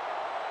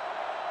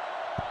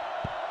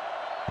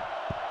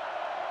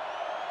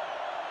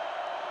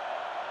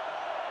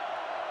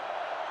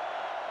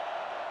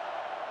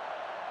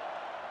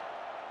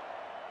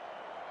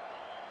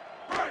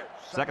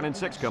 Second and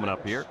 6 coming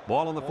up here.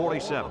 Ball on the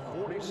 47.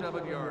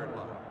 47-yard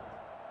line.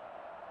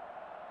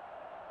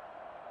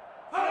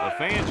 The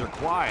fans are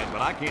quiet,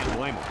 but I can't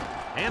blame them.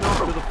 Hand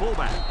off to the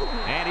fullback.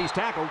 And he's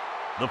tackled.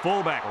 The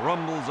fullback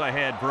rumbles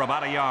ahead for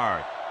about a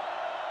yard.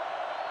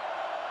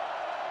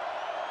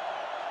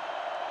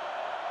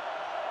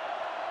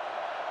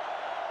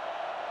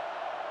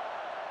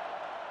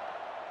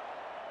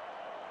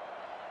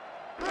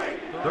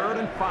 Third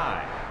and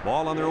 5.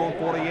 Ball on their own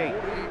 48.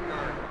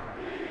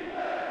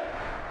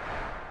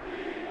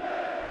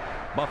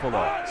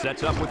 Buffalo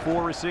sets up with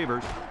 4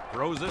 receivers.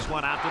 Throws this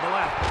one out to the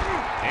left.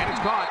 And it's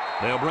caught.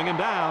 They'll bring him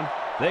down.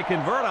 They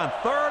convert on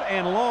 3rd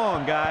and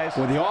long, guys.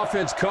 Well, the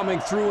offense coming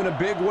through in a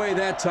big way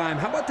that time.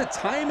 How about the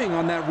timing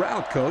on that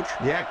route, Coach?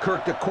 Yeah,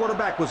 Kirk, the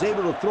quarterback was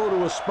able to throw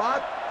to a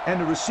spot,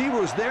 and the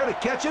receiver was there to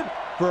catch it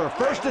for a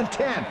 1st and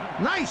 10.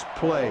 Nice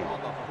play.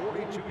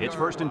 It's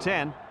 1st and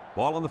 10.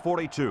 Ball on the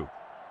 42.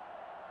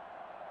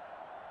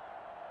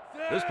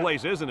 This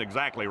place isn't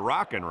exactly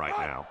rocking right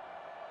now.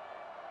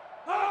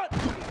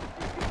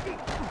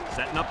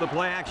 Setting up the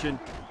play action.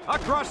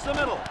 Across the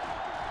middle.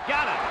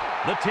 Got it.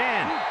 The 10.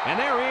 And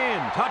they're in.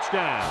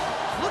 Touchdown.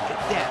 Look at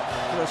that.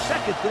 For a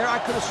second there, I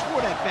could have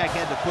swore that back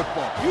had the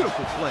football.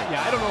 Beautiful play.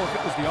 Yeah, I don't know if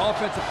it was the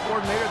offensive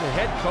coordinator, the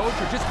head coach,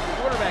 or just the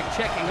quarterback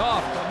checking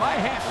off, but my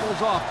hat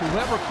goes off to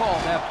whoever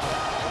called that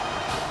play.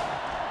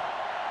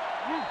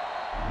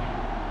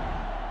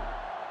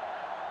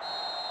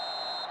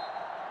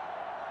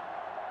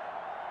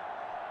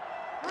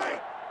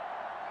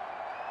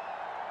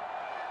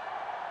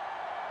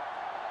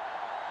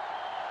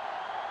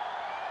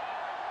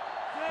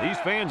 These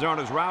fans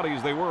aren't as rowdy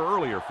as they were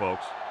earlier,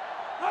 folks.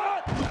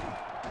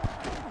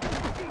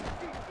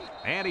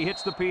 And he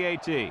hits the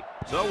PAT.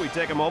 So we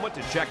take a moment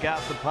to check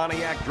out the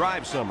Pontiac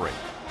drive summary.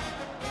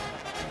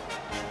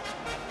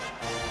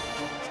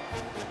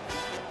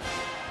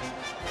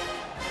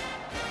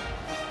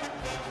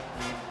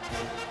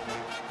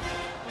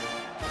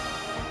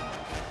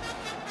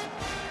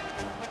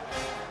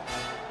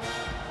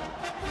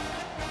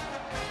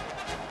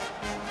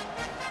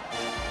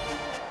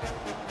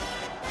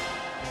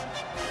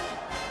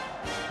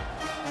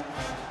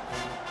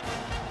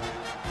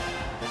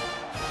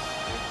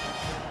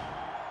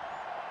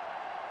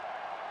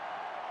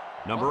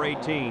 Number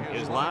 18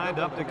 is lined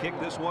up to kick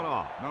this one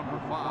off. Number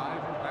 5,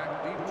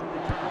 back deep to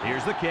return.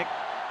 Here's the kick.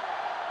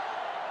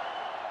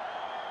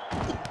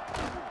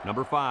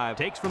 Number 5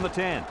 takes from the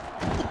 10.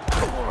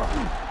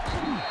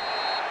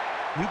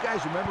 You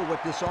guys remember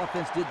what this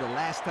offense did the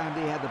last time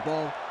they had the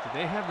ball? Did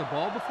they have the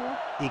ball before?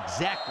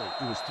 Exactly.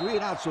 It was 3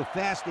 and out so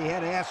fast they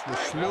had to ask for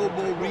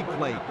slow-mo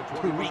replay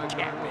to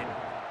recap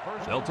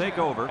it. They'll take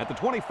over at the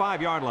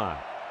 25-yard line.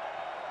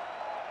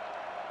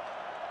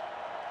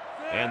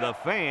 And the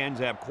fans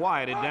have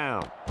quieted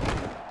down.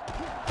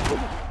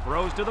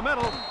 Throws to the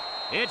middle.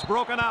 It's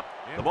broken up.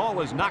 The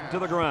ball is knocked to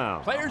the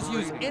ground. Players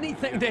use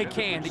anything they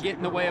can to get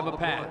in the way of a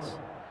pass.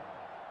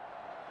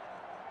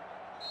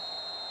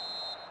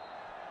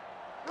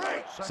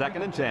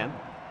 Second and 10.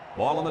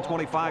 Ball on the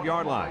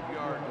 25-yard line.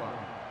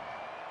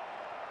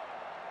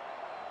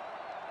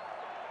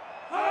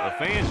 The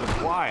fans are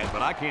quiet,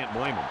 but I can't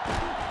blame them.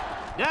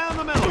 Down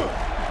the middle.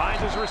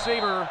 Finds his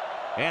receiver.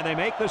 And they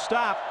make the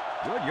stop.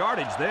 Good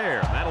yardage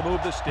there. That'll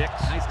move the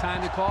sticks. Nice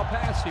time to call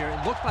pass here.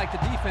 It looked like the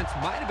defense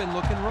might have been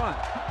looking run.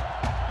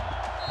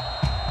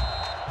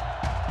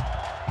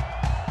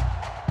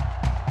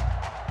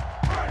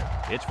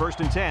 It's 1st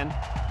and 10.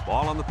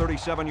 Ball on the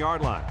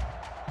 37-yard line.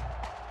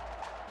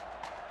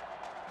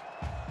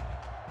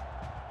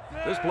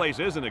 This place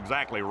isn't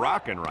exactly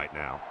rocking right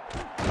now.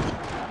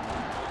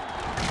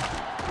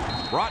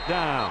 Brought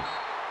down.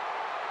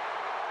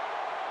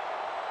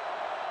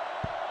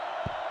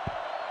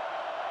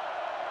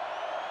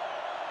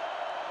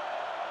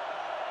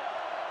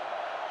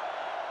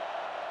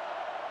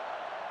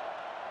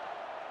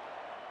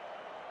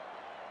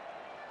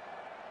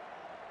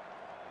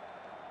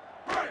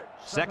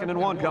 Second and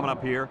 1 coming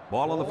up here.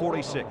 Ball on the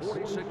 46.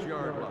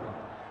 46-yard line.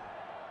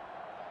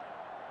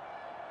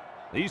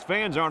 These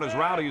fans aren't as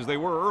rowdy as they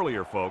were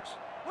earlier, folks.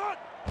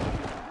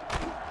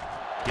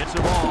 Gets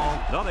the ball.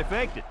 No, they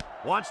faked it.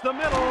 Wants the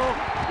middle.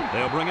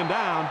 They'll bring him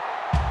down.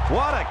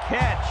 What a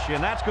catch,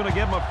 and that's going to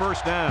give him a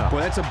 1st down.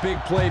 Well, that's a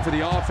big play for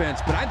the offense,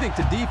 but I think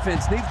the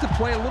defense needs to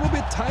play a little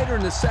bit tighter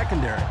in the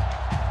secondary.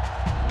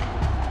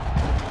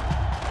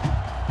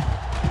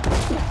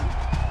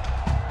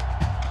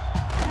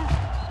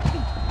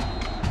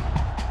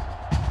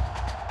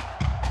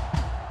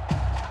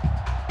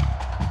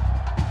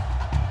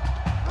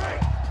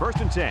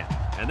 and 10.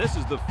 And this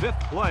is the 5th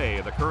play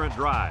of the current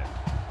drive.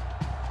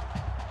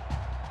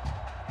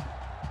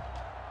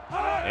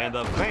 And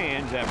the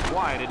fans have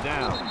quieted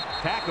down.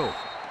 Tackle.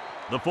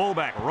 The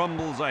fullback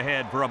rumbles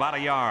ahead for about a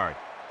yard.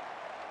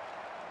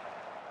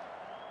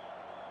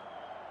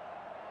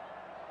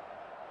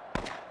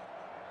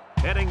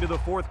 Heading to the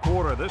 4th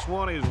quarter, this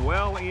one is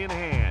well in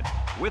hand.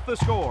 With the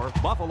score,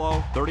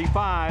 Buffalo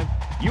 35,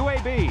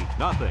 UAB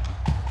nothing.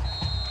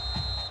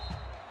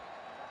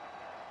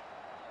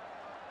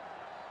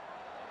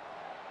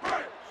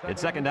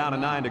 It's 2nd down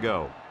and 9 to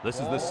go. This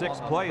is the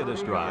 6th play of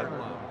this drive.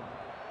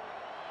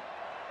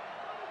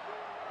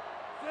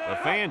 The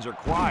fans are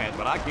quiet,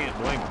 but I can't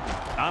blame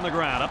them. On the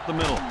ground, up the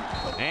middle.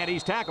 And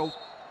he's tackled.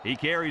 He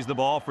carries the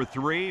ball for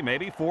 3,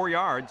 maybe 4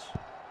 yards.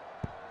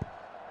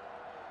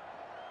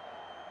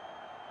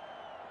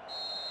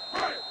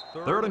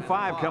 Third and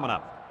 5 coming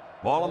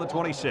up. Ball on the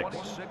 26.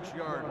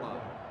 26-yard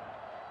line.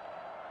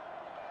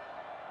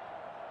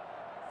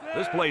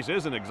 This place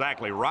isn't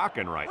exactly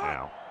rocking right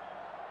now.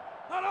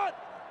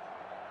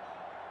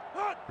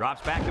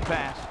 Drops back to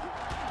pass.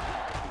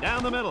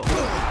 Down the middle.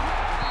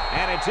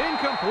 And it's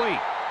incomplete.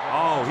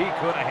 Oh, he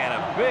could have had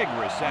a big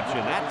reception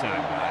that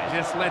time, guys.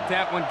 Just let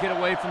that one get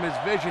away from his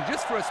vision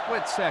just for a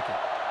split second.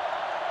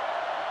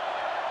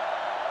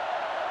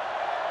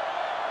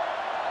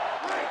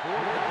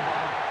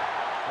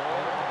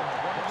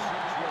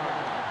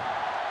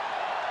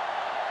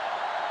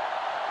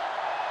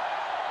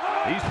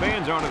 These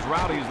fans aren't as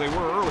rowdy as they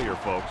were earlier,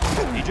 folks.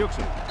 He jukes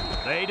him.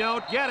 They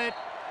don't get it.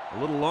 A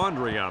little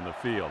laundry on the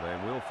field,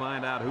 and we'll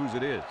find out whose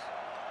it is.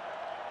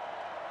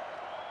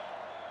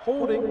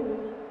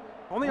 Holding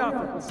on the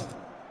offense.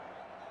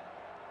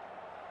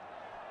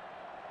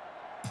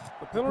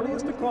 The penalty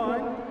is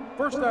declined.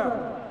 First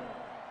down.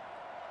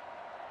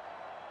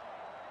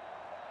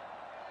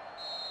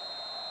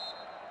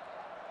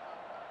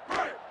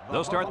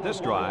 They'll start this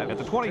drive at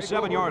the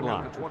 27-yard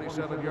line.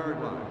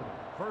 27-yard line.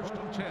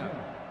 1st and 10.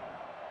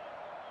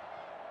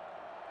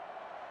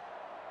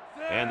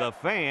 And the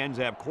fans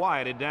have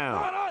quieted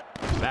down.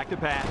 Back to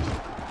pass.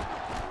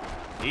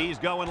 He's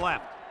going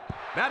left.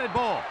 Batted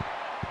ball.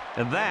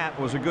 And that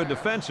was a good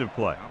defensive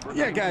play.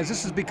 Yeah, guys,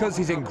 this is because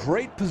he's in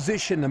great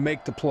position to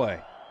make the play.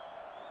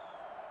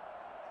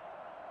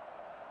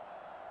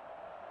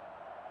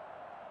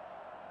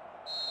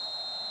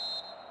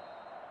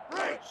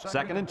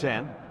 Second and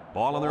 10.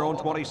 Ball on their own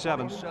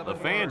 27. The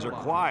fans are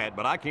quiet,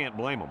 but I can't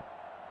blame them.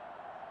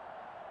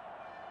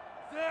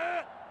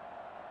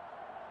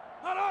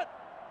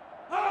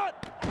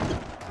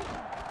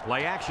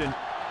 Play action.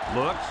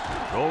 Looks.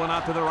 Rolling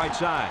out to the right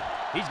side.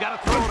 He's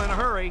got to throw it in a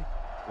hurry.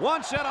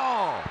 Once and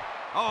all.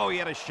 Oh, he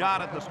had a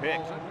shot at the pick.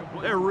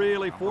 They're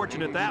really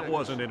fortunate that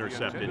wasn't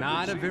intercepted.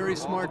 Not a very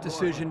smart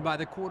decision by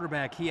the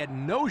quarterback. He had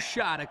no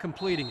shot at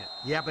completing it.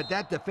 Yeah, but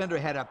that defender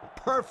had a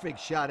perfect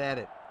shot at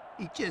it.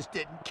 He just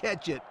didn't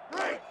catch it.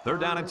 3rd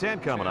down and 10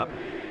 coming up.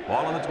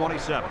 Ball on the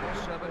 27.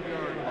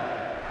 7-yard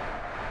line.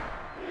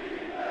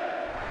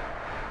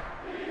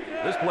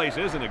 This place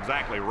isn't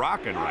exactly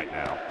rocking right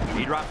now.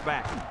 He drops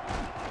back.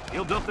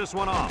 He'll dump this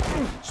one off.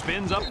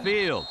 Spins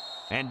upfield.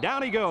 And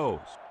down he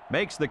goes.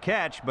 Makes the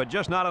catch, but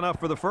just not enough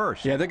for the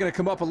first. Yeah, they're going to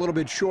come up a little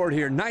bit short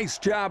here. Nice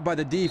job by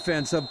the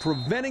defense of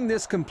preventing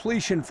this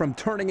completion from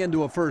turning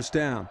into a first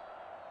down.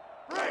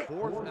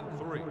 4th and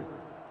 3.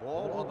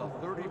 Ball on the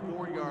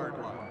 34-yard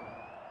line.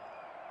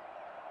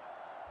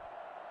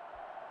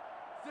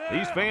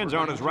 These fans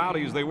aren't as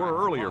rowdy as they were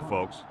earlier,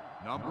 folks.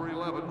 Number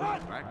 11,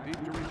 back deep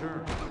to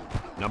return.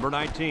 Number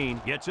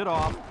 19 gets it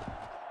off.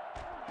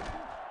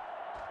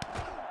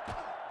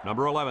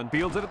 Number 11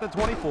 fields it at the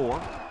 24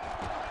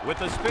 with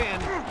the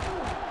spin.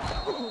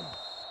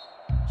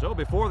 So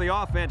before the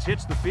offense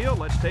hits the field,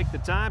 let's take the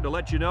time to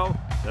let you know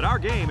that our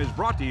game is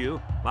brought to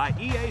you by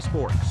EA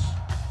Sports.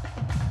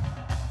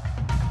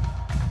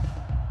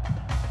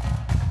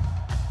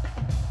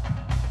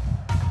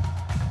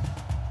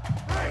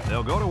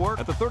 They'll go to work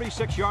at the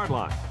 36-yard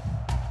line.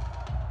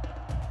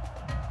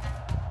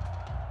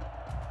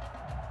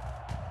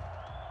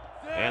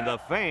 And the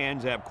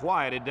fans have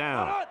quieted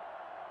down.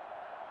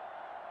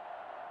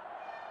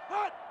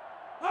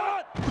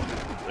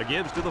 The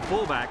gives to the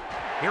fullback.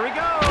 Here he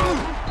goes.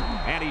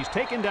 And he's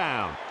taken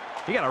down.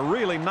 He got a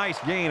really nice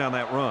gain on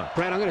that run.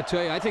 Brad, I'm going to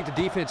tell you, I think the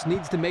defense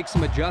needs to make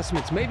some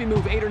adjustments. Maybe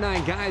move 8 or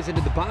 9 guys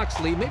into the box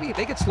lead. Maybe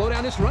they could slow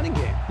down this running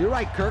game. You're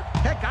right, Kirk.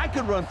 Heck, I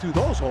could run through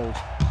those holes.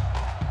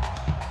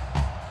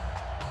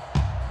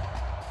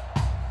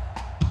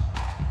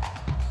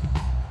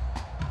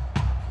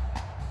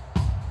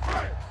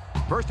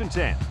 First and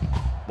 10.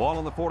 Ball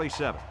on the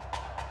 47.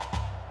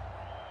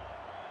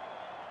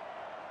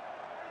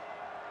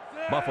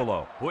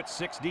 Buffalo puts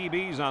 6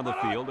 DBs on the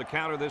field to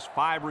counter this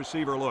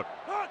 5-receiver look.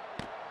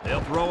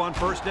 They'll throw on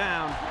first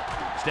down.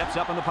 Steps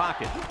up in the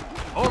pocket.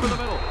 Over the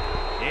middle.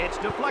 It's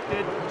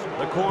deflected.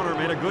 The corner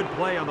made a good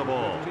play on the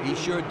ball. He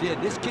sure did.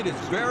 This kid is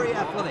very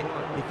athletic.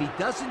 If he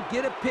doesn't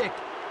get a pick,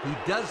 he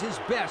does his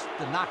best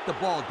to knock the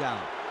ball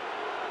down.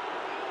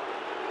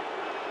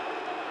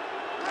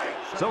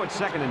 So it's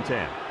 2nd and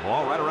 10.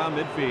 Ball right around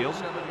midfield.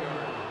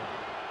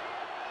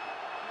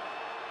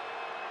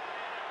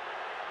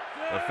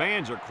 The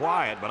fans are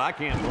quiet, but I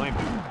can't blame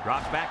them.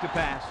 Drops back to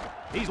pass.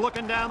 He's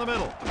looking down the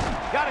middle.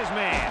 Got his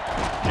man.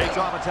 Takes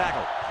off a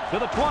tackle. To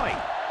the 20.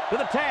 To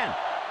the 10.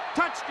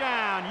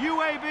 Touchdown,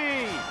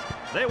 UAB.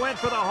 They went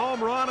for the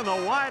home run, and the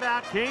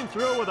wideout came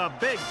through with a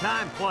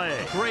big-time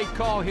play. Great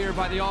call here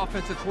by the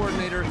offensive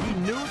coordinator. He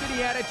knew that he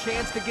had a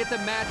chance to get the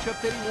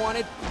matchup that he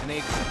wanted, and they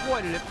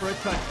exploited it for a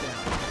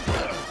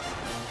touchdown.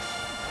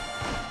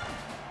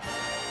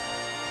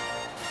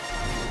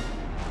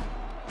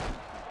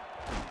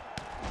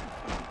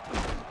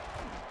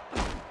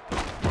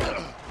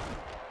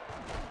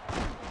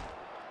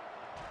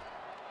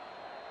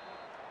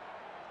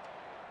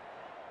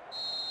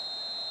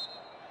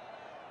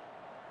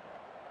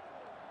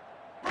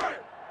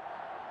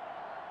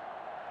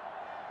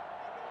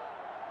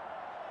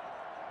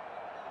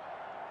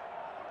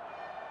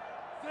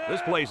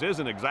 This place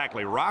isn't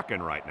exactly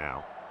rocking right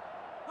now.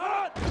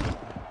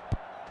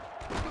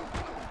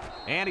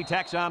 And he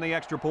tacks on the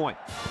extra point.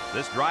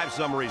 This drive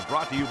summary is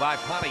brought to you by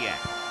Pontiac.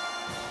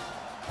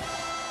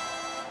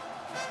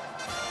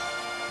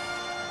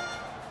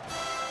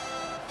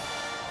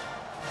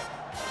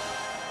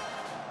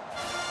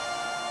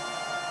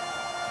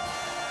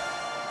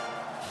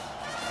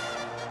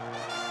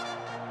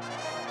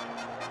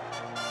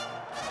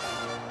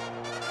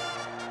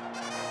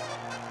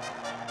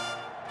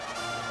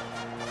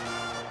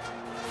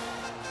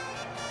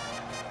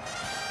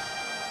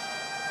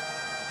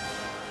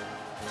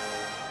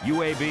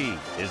 UAB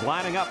is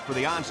lining up for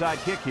the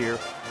onside kick here.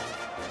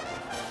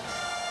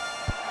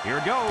 Here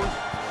it goes.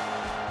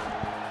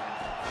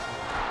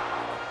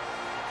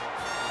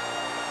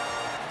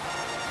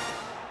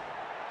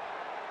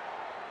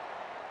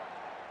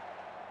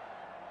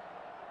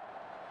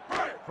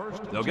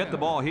 They'll get the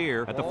ball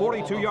here at the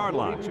 42-yard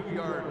line.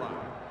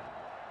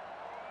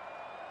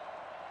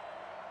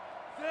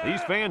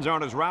 These fans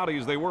aren't as rowdy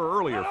as they were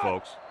earlier,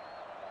 folks.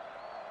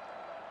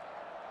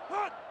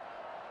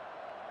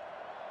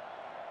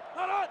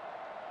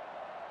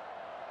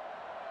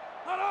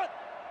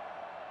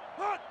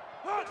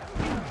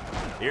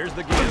 Here's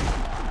the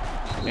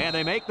give. And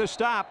they make the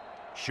stop.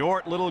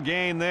 Short little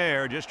gain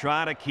there, just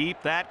trying to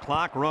keep that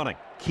clock running.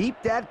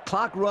 Keep that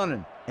clock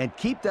running and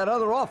keep that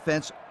other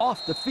offense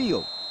off the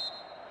field.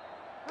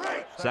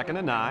 2nd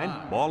and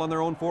 9. Ball on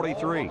their own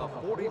 43. Ball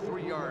on the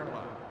 43-yard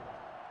line.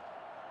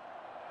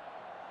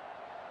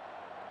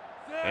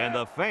 And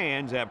the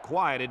fans have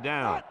quieted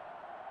down.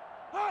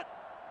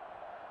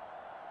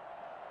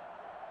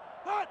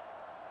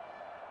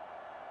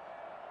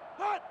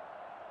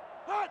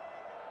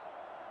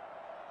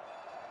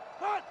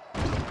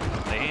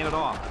 They hand it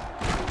off.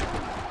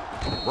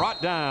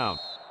 Brought down.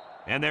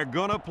 And they're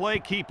going to play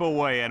keep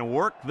away and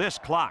work this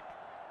clock.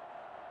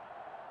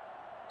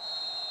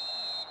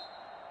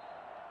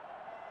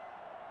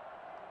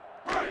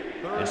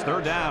 It's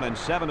 3rd down and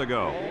 7 to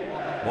go.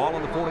 Ball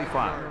on the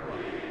 45.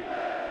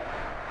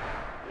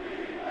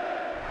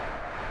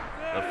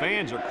 The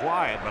fans are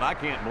quiet, but I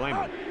can't blame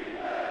them.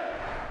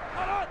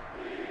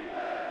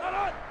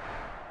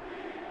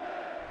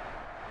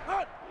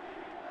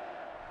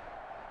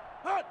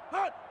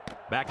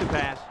 Back to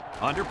pass.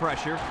 Under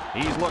pressure.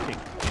 He's looking.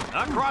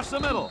 Across the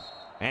middle.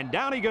 And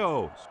down he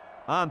goes.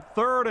 On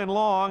 3rd and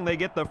long, they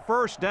get the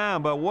first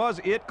down, but was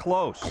it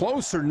close?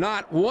 Close or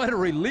not, what a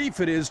relief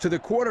it is to the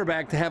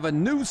quarterback to have a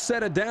new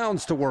set of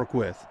downs to work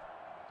with.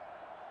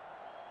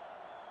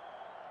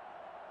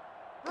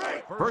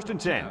 1st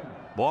and 10.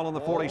 Ball on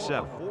the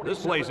 47. This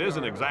place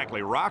isn't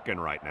exactly rocking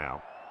right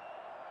now.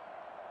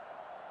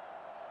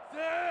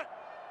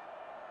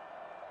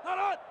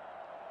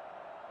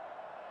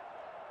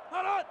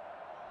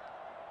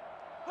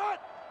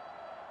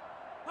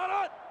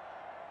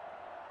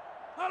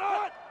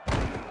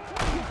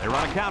 They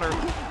run a counter.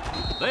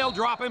 They'll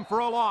drop him for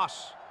a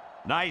loss.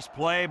 Nice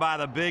play by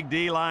the big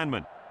D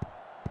lineman.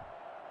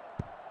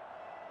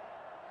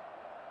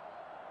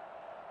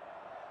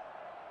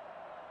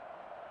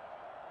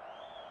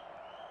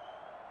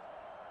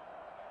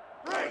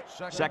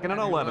 Second and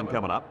 11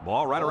 coming up.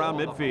 Ball right around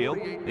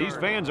midfield. These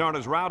fans aren't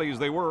as rowdy as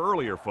they were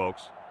earlier,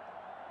 folks.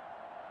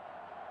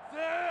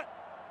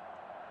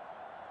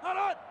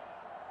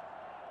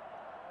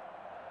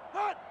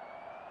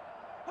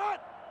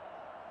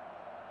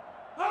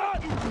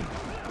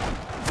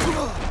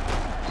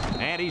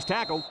 And he's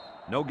tackled.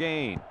 No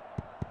gain.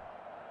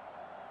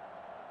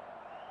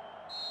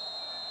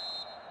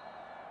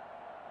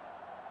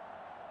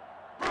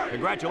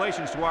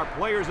 Congratulations to our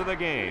players of the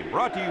game.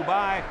 Brought to you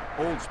by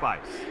Old Spice.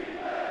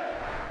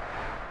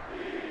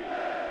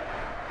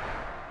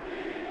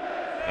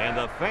 And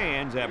the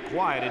fans have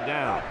quieted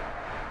down.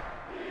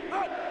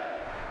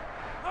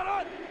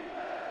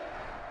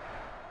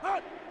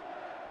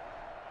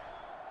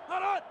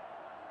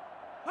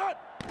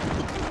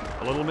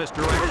 A little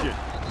misdirection.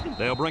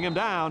 They'll bring him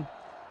down.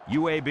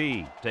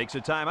 UAB takes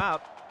a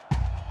timeout.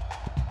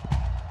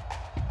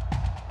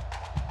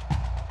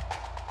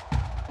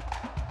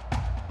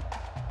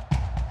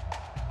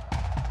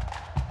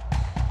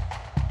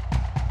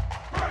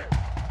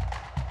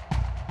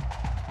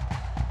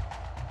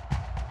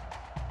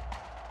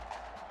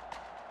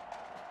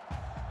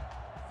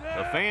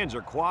 The fans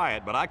are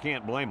quiet, but I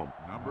can't blame them.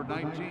 Number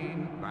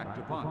 19, back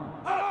to punt.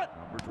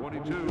 Number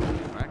 22,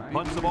 back to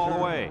Punts the ball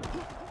away.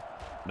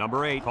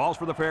 Number 8 calls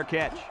for the fair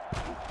catch.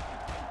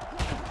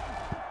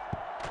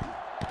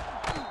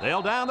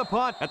 They'll down the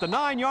punt at the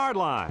 9-yard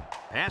line.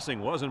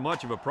 Passing wasn't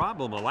much of a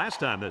problem the last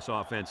time this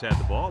offense had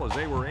the ball, as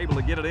they were able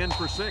to get it in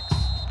for 6.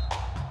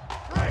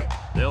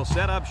 They'll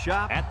set up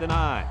shop at the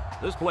 9.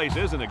 This place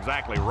isn't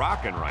exactly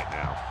rocking right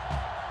now.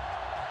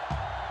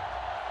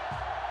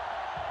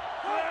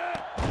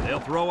 They'll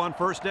throw on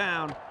first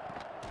down.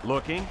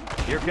 Looking.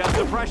 Here comes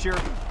the pressure.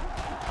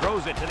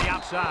 Throws it to the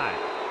outside.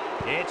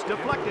 It's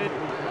deflected.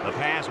 The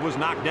pass was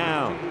knocked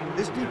down.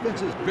 This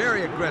defense is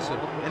very aggressive,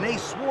 and they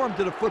swarm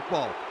to the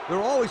football. They're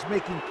always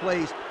making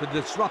plays to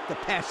disrupt the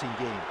passing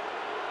game.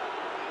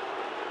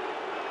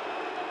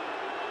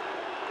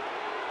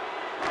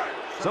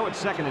 So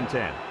it's 2nd and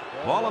 10.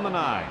 Ball on the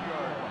 9.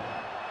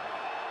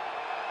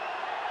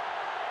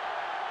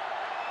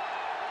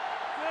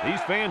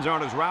 These fans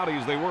aren't as rowdy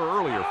as they were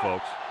earlier,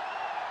 folks.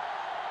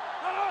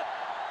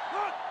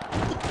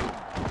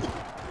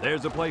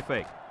 There's the play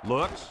fake.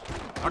 Looks.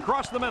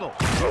 Across the middle.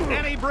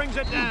 And he brings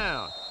it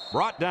down.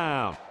 Brought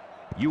down.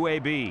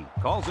 UAB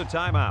calls a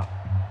timeout.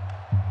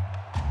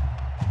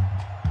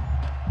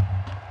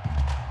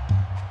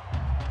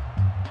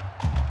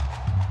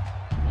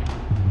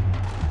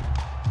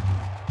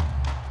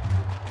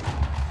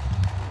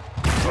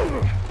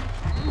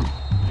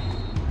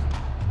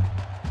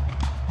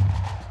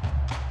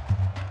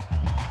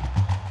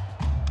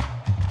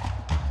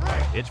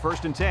 It's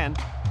 1st and 10.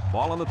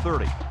 Ball on the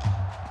 30.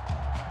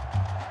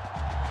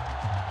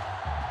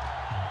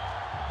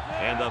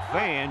 And the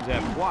fans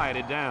have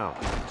quieted down.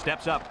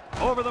 Steps up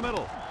over the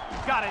middle.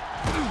 Got it.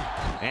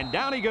 And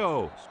down he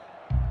goes.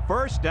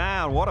 First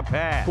down. What a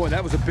pass. Boy,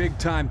 that was a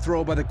big-time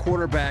throw by the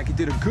quarterback. He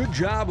did a good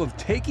job of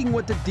taking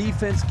what the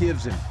defense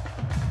gives him.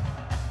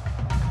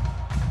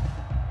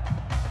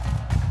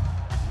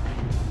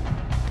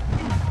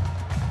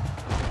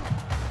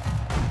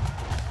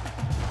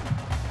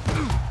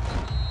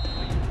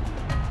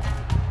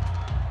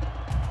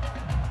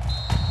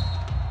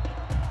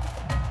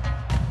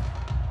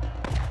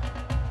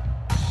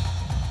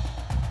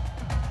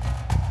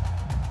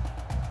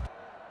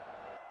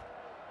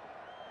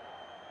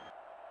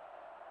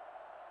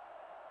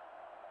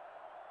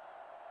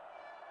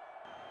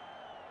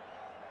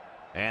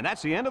 And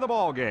that's the end of the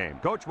ball game.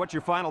 Coach, what's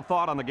your final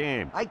thought on the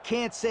game? I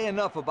can't say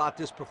enough about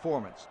this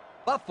performance.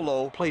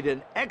 Buffalo played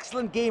an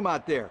excellent game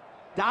out there,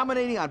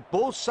 dominating on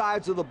both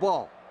sides of the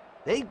ball.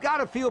 They've got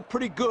to feel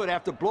pretty good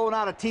after blowing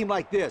out a team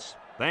like this.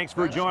 Thanks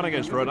for joining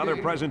us for another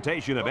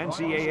presentation of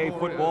NCAA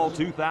Football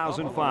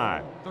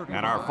 2005.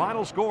 And our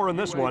final score in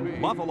this one,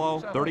 Buffalo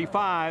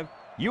 35,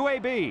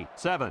 UAB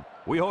 7.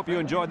 We hope you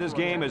enjoyed this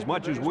game as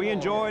much as we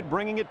enjoyed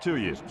bringing it to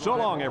you. So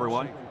long,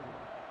 everyone.